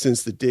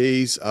since the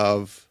days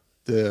of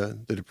the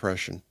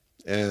Depression.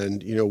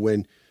 And,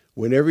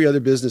 when every other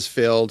business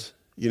failed,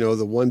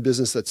 the one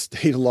business that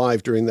stayed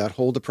alive during that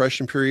whole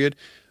Depression period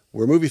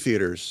were movie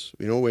theaters.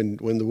 When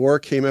the war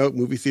came out,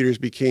 movie theaters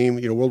became,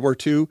 World War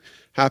II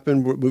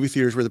happened, movie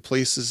theaters were the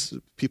places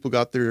people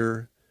got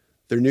their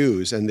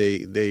news, and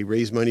they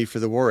raised money for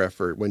the war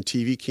effort. When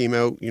TV came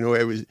out,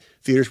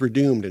 theaters were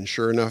doomed, and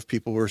sure enough,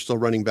 people were still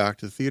running back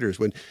to the theaters.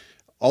 When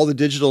all the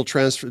digital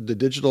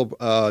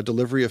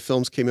delivery of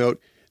films came out,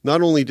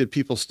 not only did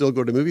people still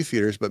go to movie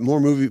theaters, but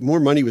more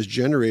money was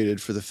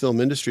generated for the film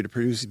industry to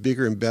produce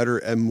bigger and better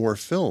and more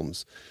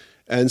films.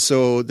 And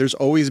so there's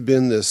always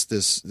been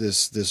this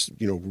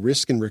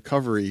risk and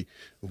recovery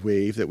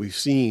wave that we've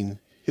seen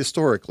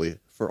historically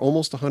for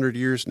almost 100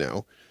 years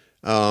now.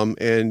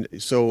 And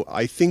so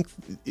I think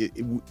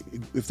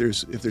if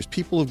there's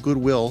people of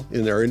goodwill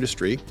in our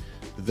industry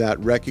that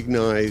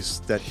recognize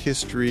that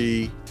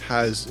history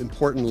has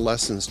important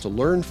lessons to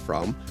learn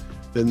from,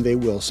 then they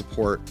will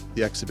support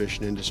the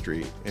exhibition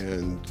industry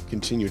and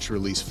continue to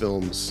release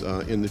films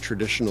in the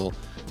traditional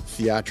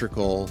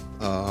theatrical,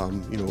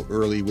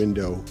 early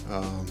window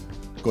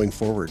going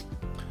forward.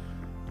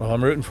 Well,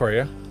 I'm rooting for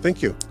you.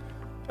 Thank you.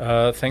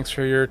 Thanks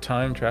for your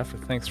time, Jeff.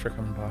 Thanks for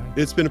coming by.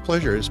 It's been a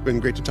pleasure. It's been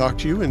great to talk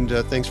to you, and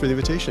thanks for the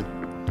invitation.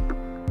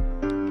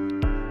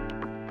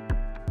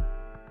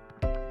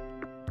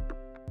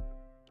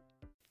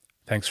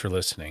 Thanks for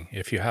listening.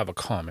 If you have a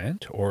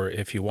comment or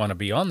if you want to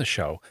be on the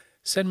show,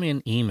 send me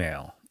an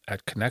email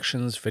at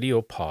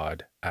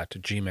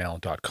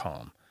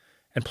connectionsvideopod@gmail.com.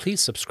 And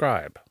please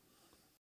subscribe.